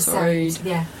 fantastic from the outside. outside.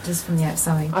 Yeah, just from the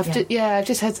outside. I've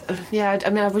just had. Yeah, I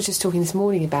mean, I was just talking this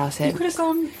morning about You it. could have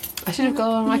gone. I should have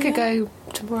gone. I could go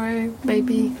tomorrow,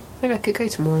 maybe. Maybe I could go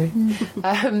tomorrow.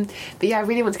 But yeah, I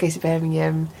really want to go to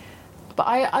Birmingham. But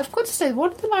I've got to say,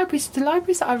 one of the libraries that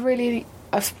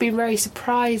I've been very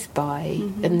surprised by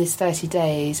in this 30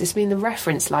 days, has been the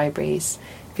reference libraries.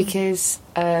 Because,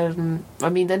 I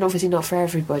mean, they're obviously not for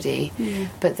everybody,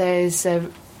 but there's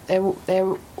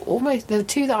they're almost the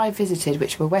two that I visited,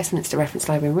 which were Westminster Reference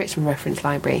Library and Richmond Reference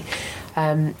Library.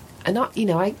 And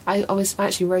I was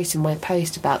actually wrote in my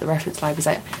post about the reference libraries.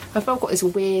 I've got this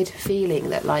weird feeling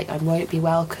that I won't be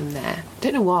welcome there. I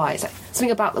don't know why. It's like something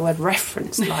about the word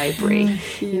reference library. I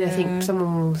think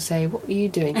someone will say, "What are you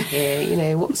doing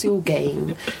here? What's your game?"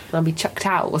 And I'll be chucked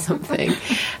out or something.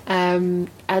 And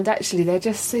actually, they're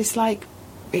just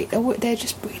they're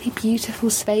just really beautiful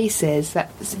spaces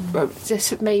that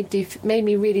just made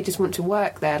me really just want to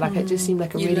work there. It just seemed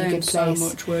like a really good place. So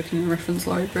much working in a reference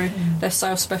library. They're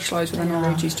so specialised with their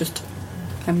knowledge. Is just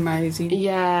amazing.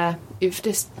 Yeah,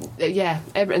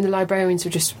 and the librarians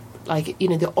were just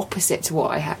the opposite to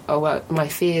what my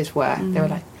fears were. They were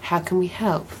like, "How can we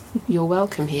help? You're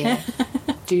welcome here.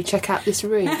 Do check out this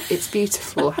room. It's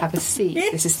beautiful. Have a seat.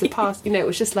 This is the past." It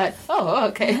was just like, "Oh,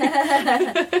 okay."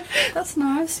 That's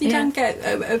nice. You don't get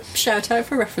a shout out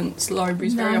for reference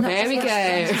libraries very often. There we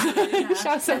go.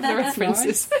 Shout out the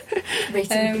references.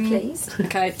 Rating, please.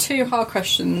 Okay, 2 hard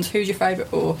questions. Who's your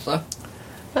favourite author?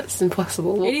 That's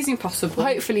impossible. It is impossible.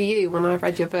 Hopefully you, when I've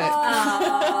read your book.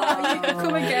 Oh, you can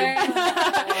come again.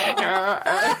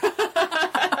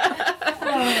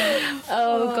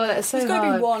 Oh god, that's so There's got to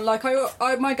hard. be one.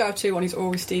 My go-to one is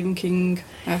always Stephen King.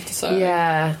 I have to say.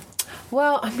 Yeah.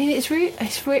 Well, I mean, it's really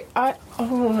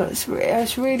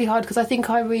hard because I think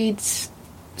I read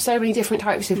so many different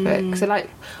types of books. So like,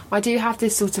 I do have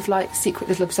this sort of like secret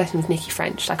little obsession with Nikki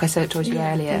French, like I said, told you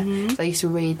earlier. So I used to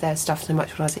read their stuff so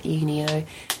much when I was at uni. You know, I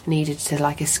needed to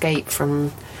like escape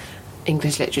from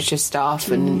English literature stuff,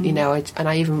 and you know,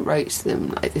 I even wrote to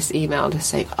them like this email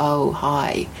just saying, "Oh,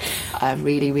 hi, I'm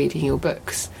really reading your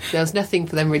books." There was nothing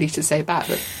for them really to say back,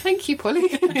 but thank you, Polly.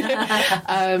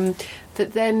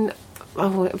 But then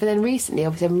recently,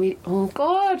 obviously, oh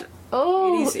God.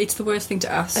 Oh, it's the worst thing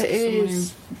to ask. It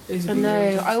is. I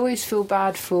know. I always feel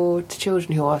bad for the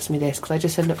children who ask me this, because I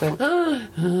just end up going, I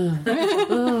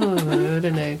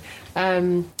don't know.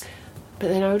 But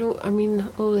then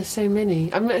there's so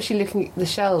many. I'm actually looking at the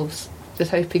shelves, just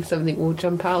hoping something will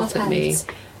jump out at me.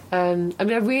 I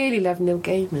really love Neil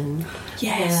Gaiman.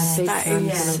 Yes, that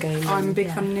is. Neil Gaiman. I'm a big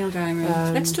fan of Neil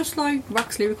Gaiman. Let's just like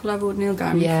wax lyrical level with Neil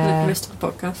Gaiman for the rest of the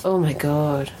podcast. Oh my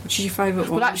God. Which is your favourite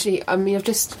one? Well, actually, I've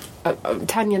just...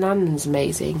 Tanya Nann's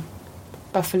amazing.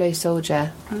 Buffalo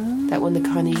Soldier. That won the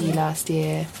Carnegie last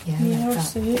year. Yeah, I've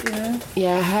seen it,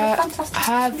 Yeah,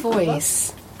 her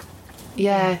voice...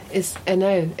 Yeah, it's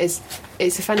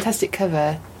a fantastic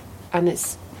cover, and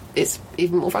it's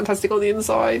even more fantastic on the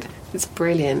inside. It's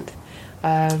brilliant.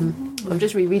 I'm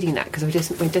just rereading that because we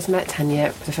just met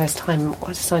Tanya for the first time.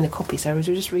 I just signed a copy, so I was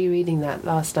just rereading that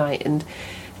last night, and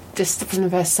just from the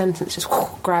first sentence just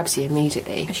grabs you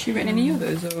immediately. Has she written any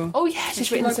others? Or? Oh yeah, she's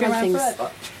written some other things.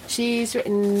 She's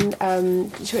written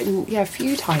a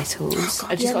few titles.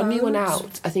 And she's got a new one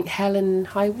out. I think Helen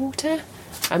Highwater.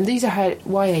 These are her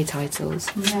YA titles.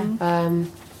 Yeah.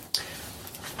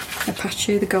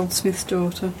 Apache, the goldsmith's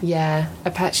daughter. Yeah,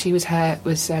 Apache was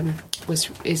one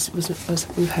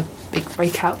of her big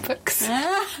breakout books. There's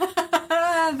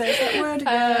that word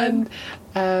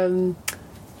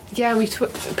again. We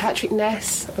took Patrick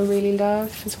Ness. I really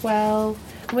love as well.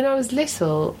 When I was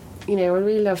little, you know, I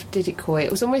really loved Did It Coy.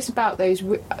 It was almost about those.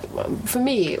 For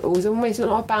me, it was almost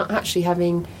not about actually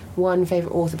having one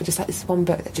favourite author, but just like this one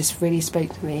book that just really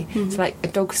spoke to me. It's like A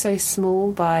Dog So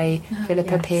Small by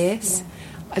Philippa Pierce. Yeah.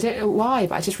 I don't know why,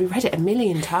 but I just reread it a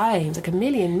million times, like a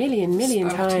million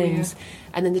times.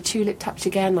 And then The Tulip Touch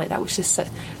again, like that was it's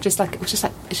just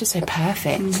so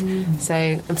perfect. So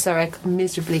I'm sorry, I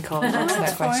miserably can't answer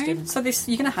that question. So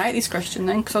you're going to hate this question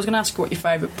then, because I was going to ask you what your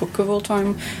favourite book of all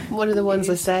time. One of the ones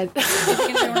I said. One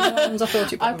of the ones I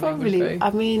thought you probably would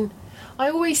be. I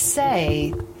always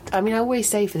say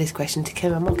for this question To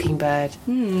Kill a Mockingbird,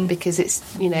 because it's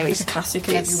a classic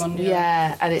in everyone.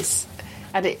 Yeah,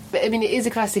 and it is a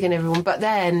classic in everyone, but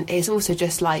then it's also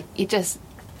just like you're just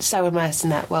so immersed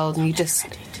in that world, and you just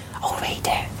read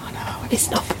it. I know it's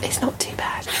not too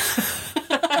bad.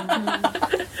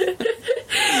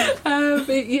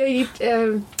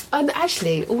 And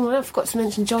actually, I forgot to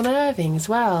mention John Irving as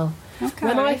well. Okay.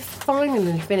 When I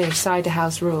finally finished Cider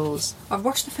House Rules, I've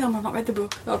watched the film. I've not read the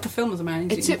book. The film was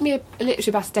amazing. It took me literally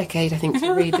about a decade, I think,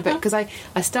 to read the book, because I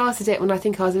started it when I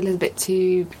think I was a little bit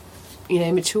too,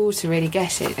 mature to really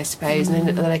get it, I suppose, and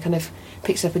then I kind of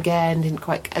picked it up again, didn't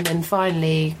quite, and then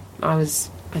finally I was,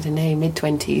 I don't know,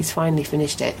 mid-20s, finally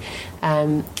finished it,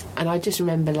 and I just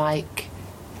remember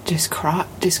just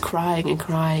crying and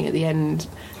crying at the end,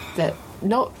 that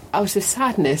not out of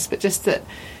sadness, but just that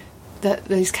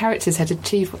those characters had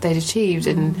achieved what they'd achieved,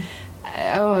 and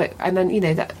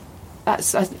then that's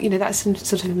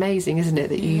sort of amazing, isn't it?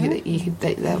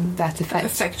 That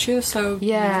affects you so.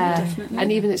 Yeah, definitely.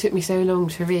 And even it took me so long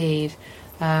to read.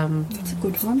 That's a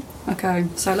good one. Okay,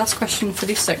 so last question for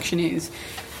this section is,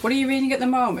 what are you reading at the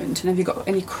moment, and have you got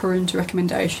any current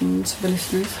recommendations for the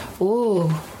listeners? Oh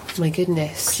my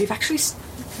goodness! 'Cause you've actually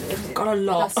got a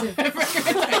lot of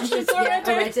recommendations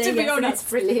already. To be honest, that's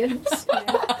brilliant.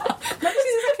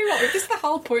 This is the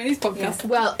whole point of this podcast. Yeah.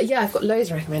 Well, yeah, I've got loads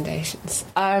of recommendations.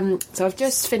 So I've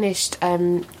just finished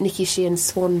Nikki Sheehan's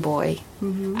Swan Boy,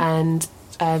 and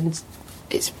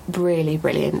it's really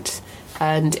brilliant.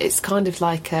 And it's kind of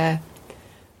like a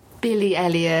Billy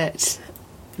Elliot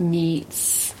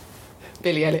meets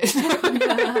Billy Elliot.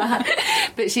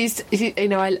 But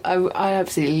I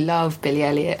absolutely love Billy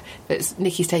Elliot, but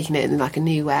Nikki's taking it in like a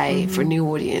new way for a new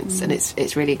audience, and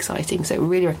it's really exciting, so I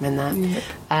really recommend that.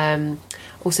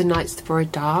 Also Nights That Were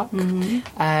Dark,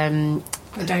 by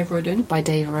Dave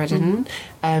Rudden,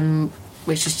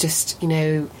 which is just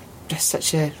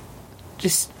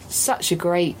such a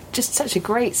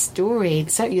great story.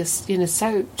 So you're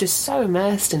so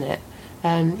immersed in it.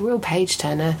 Real page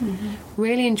turner.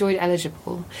 Really enjoyed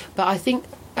Eligible, but I think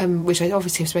which I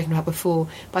obviously have spoken about before,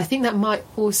 but I think that might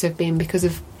also have been because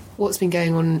of what's been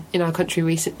going on in our country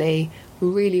recently,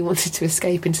 really wanted to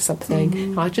escape into something.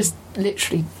 And I just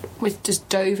literally just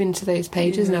dove into those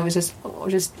pages, and I was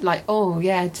just like, oh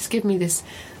yeah, just give me this,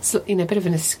 bit of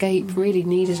an escape. Really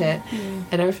needed it.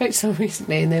 And I reflected on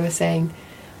recently, and they were saying,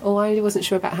 oh, I wasn't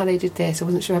sure about how they did this, I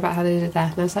wasn't sure about how they did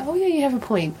that, and I was like, oh yeah, you have a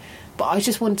point. But I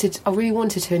really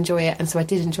wanted to enjoy it, and so I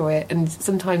did enjoy it. And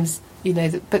sometimes,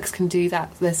 the books can do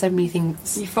that. There's so many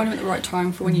things. You find them at the right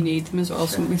time for when you need them as well.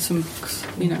 With some books,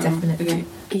 Definitely.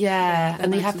 Yeah,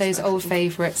 and they have those old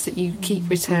favourites that you keep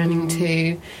returning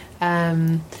to.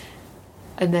 And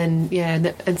then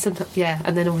and sometimes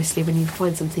and then obviously when you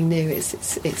find something new,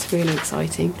 it's really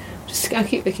exciting. I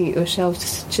keep looking at your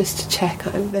shelves just to check.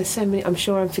 There's so many. I'm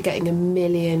sure I'm forgetting a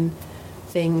million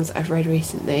things I've read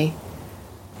recently.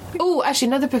 Oh, actually,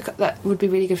 another book that would be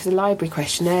really good for the library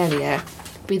question earlier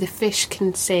would be The Fish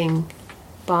Can Sing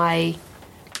by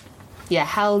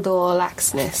Halldór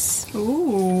Laxness.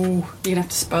 Ooh, you're gonna have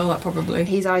to spell that probably.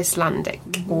 He's Icelandic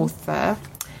author.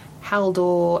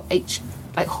 Halldór,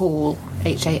 Hall,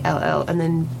 Hall, and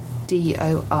then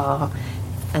Dor,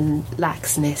 and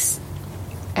Laxness,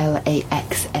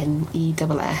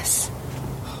 Laxness.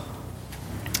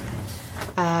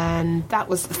 And that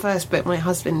was the first book my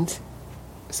husband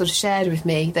sort of shared with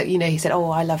me, that he said, oh,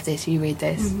 I love this, you read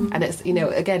this. And it's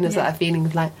again, there's that feeling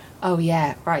of like, oh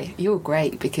yeah, right, you're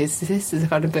great because this is the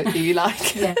kind of book that you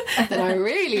like. Then I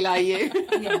really like you.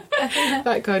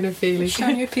 That kind of feeling.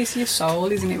 Showing you a piece of your soul,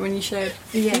 isn't it, when you share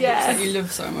books that you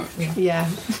love so much.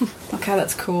 Okay,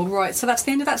 that's cool. Right, so that's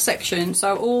the end of that section.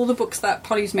 So all the books that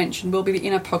Polly's mentioned will be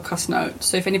in our podcast notes,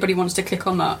 so if anybody wants to click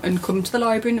on that and come to the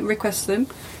library and request them,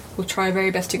 we'll try our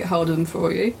very best to get hold of them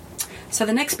for you. So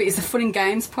the next bit is the fun and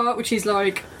games part, which is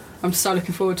like, I'm so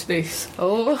looking forward to this.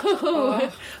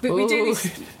 But we do this.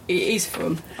 It is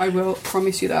fun. I will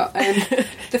promise you that.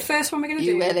 The first one we're going to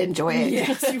do. You will enjoy it.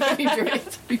 Yes, you will enjoy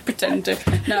it. We pretend to.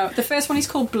 No, the first one is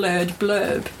called Blurred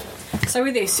Blurb. So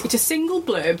with this, it's a single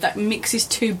blurb that mixes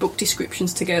two book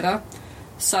descriptions together.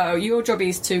 So your job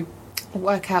is to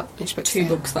work out which books two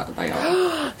books that they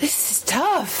are. This is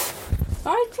tough.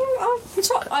 They're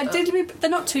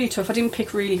not too tough. I didn't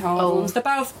pick really hard ones. They've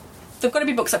got to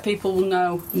be books that people will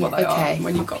know what they are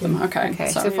when you've got them. Okay.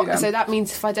 So that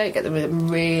means if I don't get them, I'm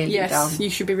really down.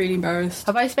 You should be really embarrassed.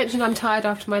 Have I mentioned I'm tired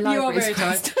after my library? You are very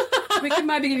tired. We can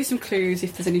maybe give you some clues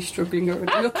if there's any struggling going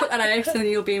on. We'll put that out and then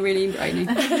you'll be really brainy.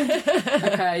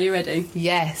 Okay, are you ready?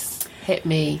 Yes. Hit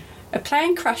me. A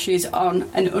plane crashes on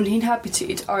an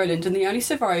uninhabited island and the only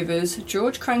survivors,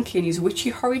 George Cranky and his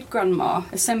witchy-horrid grandma,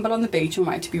 assemble on the beach and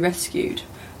wait to be rescued.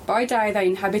 By day they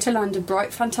inhabit a land of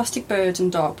bright fantastic birds and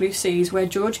dark blue seas where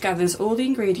George gathers all the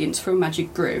ingredients for a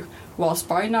magic brew, whilst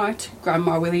by night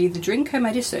Grandma will either drink her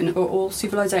medicine or all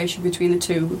civilization between the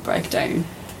two will break down.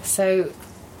 So,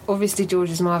 obviously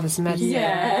George's Marvellous Medicine.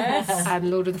 Yes.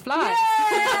 And Lord of the Flies.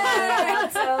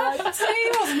 See,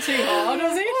 he wasn't too hard,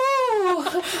 was he?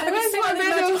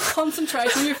 I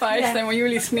concentrate on your face then when you were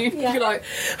listening. You're like,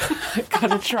 I've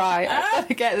got to try. I've got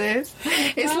to get this.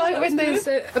 It's like when there's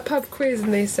a pub quiz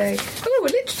and they say, oh,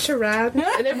 a literature round,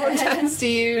 and everyone turns to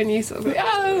you and you sort of go,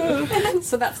 oh.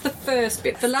 So that's the first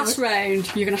bit. The last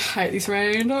round, you're going to hate this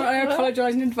round. I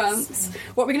apologise in advance.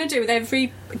 What we're going to do with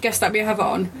every guest that we have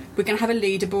on, we're going to have a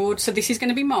leaderboard. So this is going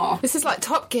to be marked. This is like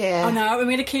Top Gear. I know. We're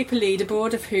going to keep a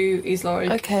leaderboard of who is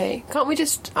like. Okay. Can't we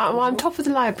just... I'm top of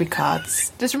the library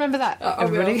cards. Just remember that,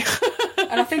 everybody.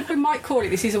 And I think we might call it,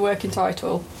 this is a working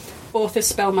title,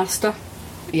 Author's Spellmaster.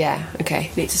 Yeah,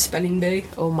 okay. It's a spelling bee.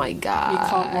 Oh my god. You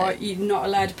can't write, you're not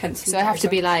allowed a pencil. So I have to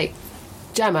be like,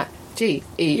 Gemma,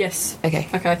 G-E. Yes. Okay.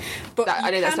 But I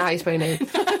know that's not how you spell your name.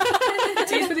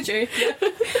 T's with a G.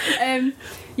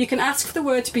 You can ask for the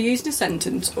word to be used in a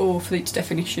sentence or for its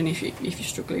definition if you're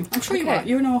struggling. I'm sure you're right.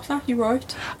 You're an author. You're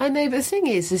right. I know, but the thing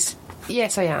is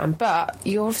yes, I am. But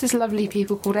you also have lovely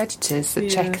people called editors that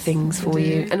check things for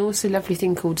you, and also a lovely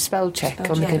thing called spell check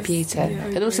on the computer,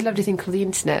 and also a lovely thing called the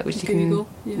internet, which Google.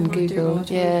 You can Google.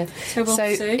 Yeah. So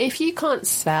see. If you can't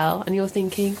spell and you're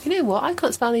thinking, you know what, I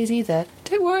can't spell these either.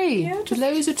 Don't worry. There's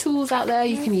loads of tools out there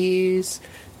you can use.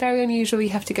 Very unusual you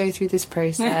have to go through this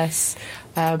process,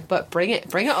 but bring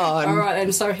it on. All right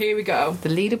then, so here we go. The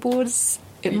leaderboard's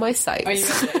in my sights. Are you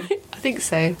ready? I think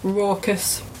so.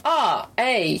 Raucous.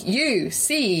 R-A-U-C-O-U-S.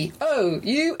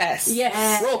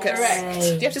 Yes. Raucous. Correct.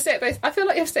 Do you have to say it both? I feel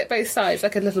like you have to say it both sides,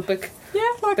 like a little book. Yeah,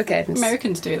 like bookends.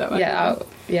 Americans do that. Yeah.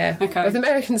 Okay. Well, the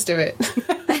Americans do it.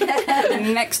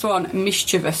 Next one,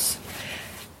 mischievous.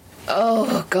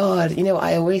 Oh God! You know what?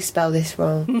 I always spell this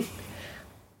wrong.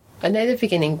 I know the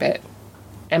beginning bit,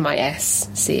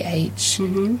 M-I-S-C-H,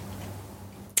 and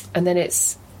then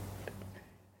it's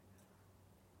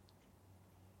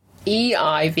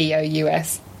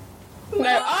EIVOUS. No,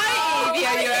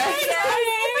 IEVOUS.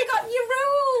 I got your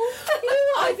rule.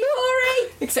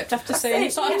 Except after C.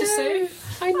 It's not after C.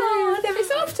 I know.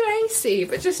 It's after AC,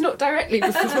 but just not directly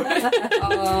before.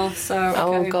 Oh, so. Okay.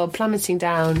 Oh, God, plummeting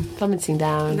down.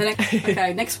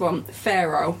 Next one.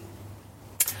 Pharaoh.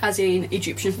 As in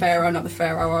Egyptian Pharaoh, not the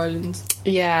Faroe Islands.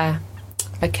 Yeah.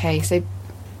 Okay, so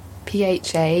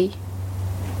PHA.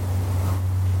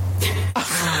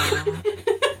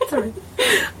 Sorry.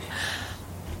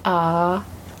 Arrow.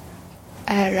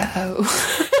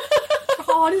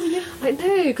 Hard, isn't it? I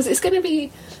know, because it's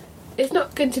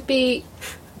not going to be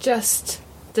just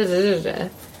da-da-da-da.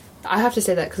 I have to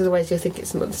say that because otherwise you'll think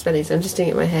it's not the spelling, so I'm just doing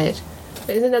it in my head.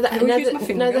 There's another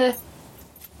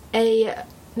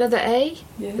A,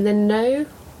 Yeah. and then no,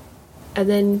 and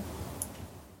then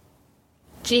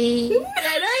G.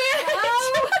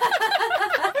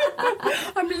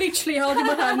 I'm literally holding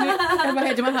my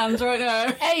head in my hands right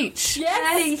now. H.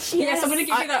 Yes, I'm going to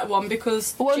give you that one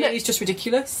because G is just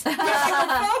ridiculous. She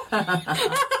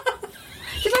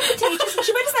went to teachers and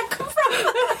where does that come from?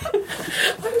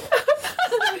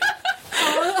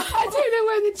 I don't know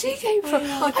where the G came from.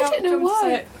 I don't know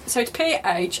why. So it's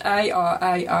PHARAOH.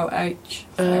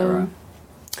 Pharaoh.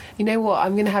 You know what?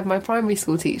 I'm going to have my primary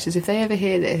school teachers, if they ever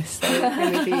hear this, they're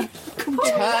going to be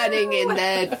turning in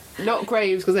their, not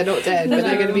graves because they're not dead, but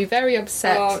they're going to be very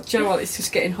upset. Oh, do you know what? It's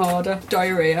just getting harder.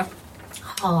 Diarrhea.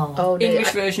 Oh. No. English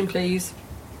version, please.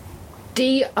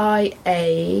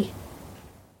 DIARROHO.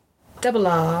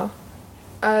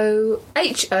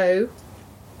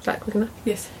 Is that quick enough?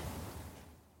 Yes.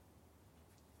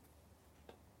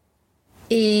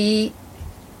 EA.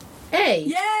 Yay!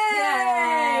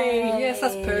 Yes,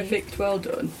 that's perfect. Well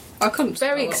done. I couldn't.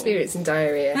 Very experienced in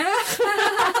diarrhea.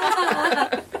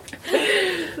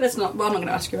 Let's not. Well, I'm not going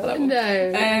to ask you about that one.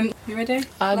 No. You ready?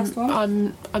 Last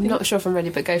one. I'm not sure if I'm ready,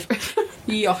 but go for it.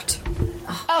 Yacht.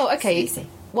 Oh, okay. Easy.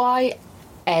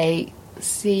 YACHT.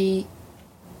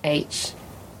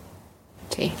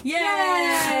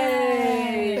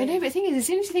 Yay! I know, but the thing is, as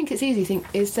soon as you think it's easy, think,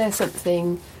 is there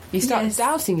something? You start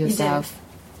doubting yourself.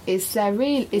 Is there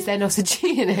not a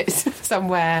G in it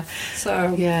somewhere?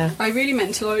 So yeah, I really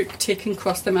meant to tick and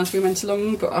cross them as we went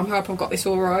along, but I hope I've got this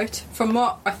all right. From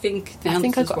what I think the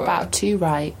answers I got were. about 2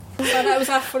 right. So that was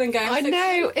our fun and games. I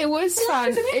know, it was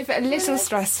fun, if a little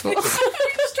stressful.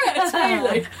 Stress,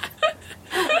 really.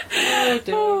 Oh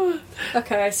dear.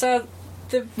 Okay, so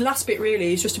the last bit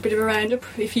really is just a bit of a roundup.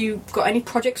 If you've got any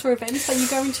projects or events that you're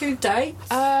going to, dates.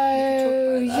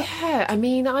 Oh yeah, I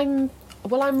mean I'm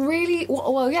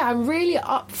really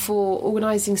up for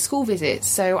organising school visits.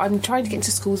 So I'm trying to get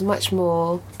into schools much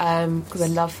more because I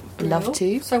love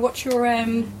to. So what's your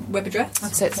web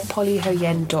address? So it's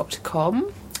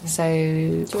pollyhoyen.com. So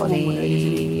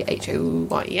Polly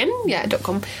HOYN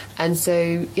 .com, and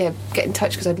so get in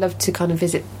touch because I'd love to kind of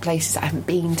visit places I haven't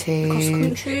been to. Across the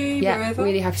country, wherever.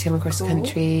 Really happy to come across the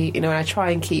country. You know, and I try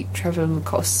and keep travel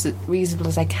costs as reasonable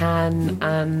as I can,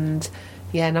 and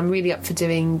I'm really up for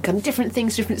doing kind of different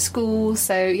things, different schools.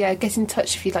 So get in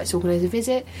touch if you'd like to organise a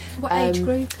visit. What age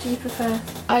group do you prefer?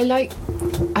 I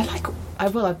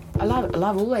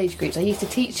love all age groups. I used to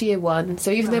teach year 1,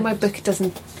 so even though my book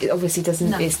obviously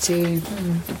doesn't, is too,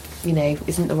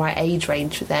 isn't the right age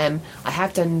range for them. I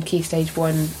have done Key Stage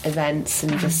 1 events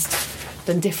and just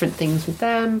done different things with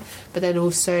them, but then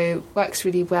also works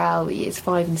really well at years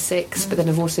 5 and 6, but then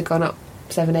I've also gone up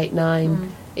 7, 8,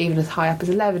 9, even as high up as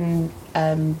 11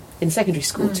 in secondary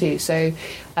school too. So,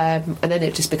 and then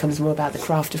it just becomes more about the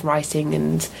craft of writing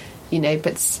and,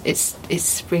 but it's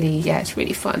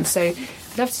really fun. So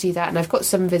I'd love to do that, and I've got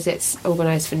some visits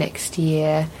organised for next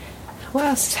year. What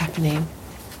else is happening?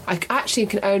 I actually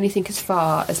can only think as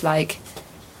far as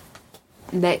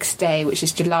next day, which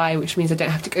is July, which means I don't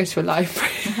have to go to a library.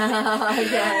 But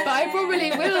I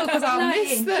probably will because I'll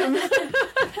miss them.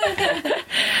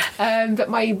 But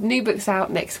my new book's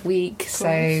out next week,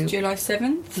 so July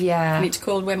 7th. Yeah, and it's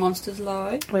called Where Monsters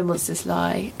Lie. Where Monsters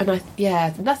Lie, and I've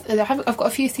got a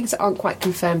few things that aren't quite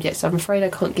confirmed yet, so I'm afraid I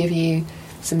can't give you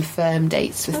some firm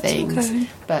dates for things. Okay.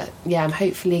 But I'm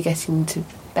hopefully getting to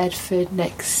Bedford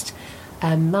next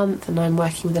month, and I'm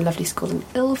working with a lovely school in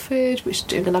Ilford, which is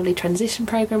doing a lovely transition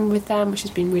programme with them, which has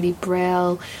been really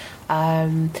brill.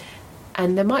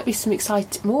 And there might be some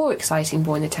more exciting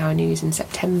Boy in the Tower news in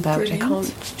September, Brilliant. Which I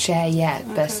can't share yet.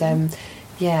 Okay. But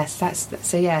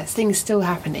yes, things still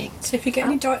happening. So if you get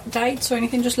any dates or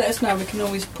anything, just let us know. We can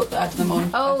always put them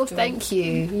on. Oh, thank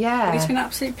you. Yeah, but it's been an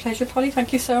absolute pleasure, Polly.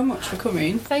 Thank you so much for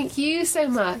coming. Thank you so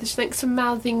much. Thanks for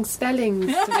mouthing spellings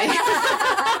to me.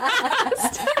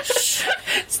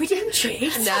 We didn't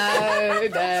cheat. No.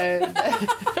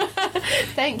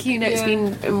 Thank you. No, it's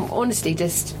been honestly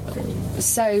just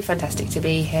so fantastic to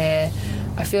be here.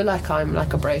 I feel like I'm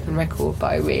like a broken record,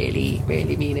 but I really,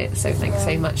 really mean it. So thanks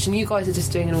so much. And you guys are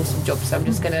just doing an awesome job. So I'm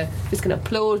just gonna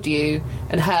applaud you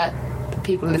and hurt the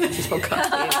people listening to this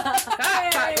podcast.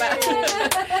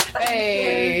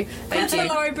 Hey, Come to the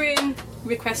library and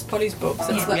request Polly's books.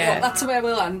 That's where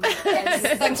we'll land.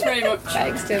 Yes. Thanks very much.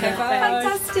 Thanks, Gemma. Okay, bye.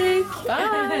 Fantastic.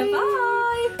 Bye.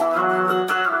 Bye.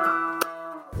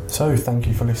 So, thank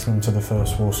you for listening to the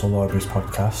first Walsall Libraries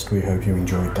podcast. We hope you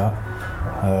enjoyed that.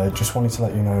 Just wanted to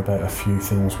let you know about a few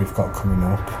things we've got coming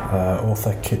up.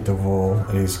 Author Kit Duvall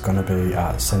is going to be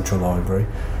at Central Library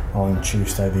on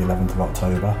Tuesday the 11th of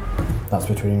October. That's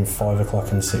between 5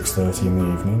 o'clock and 6:30 in the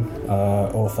evening.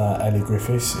 Author Ellie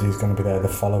Griffiths is going to be there the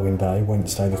following day,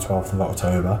 Wednesday the 12th of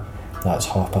October. That's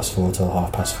 4:30 till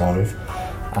 5:30.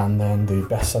 And then the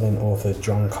best-selling author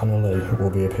John Connolly will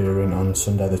be appearing on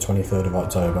Sunday the 23rd of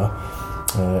October.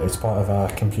 It's part of our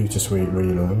Computer Suite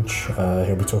relaunch.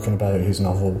 He'll be talking about his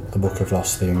novel The Book of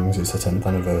Lost Things. It's the 10th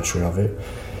anniversary of it.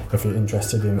 If you're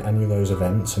interested in any of those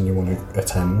events and you want to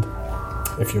attend,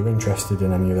 if you're interested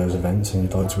in any of those events and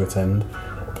you'd like to attend,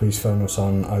 please phone us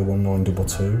on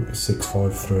 01922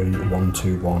 653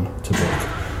 121 to book.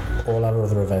 All our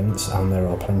other events, and there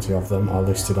are plenty of them, are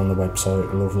listed on the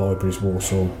website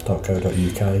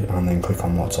lovelibrarieswalsall.co.uk, and then click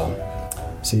on what's on.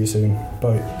 See you soon.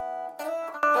 Bye.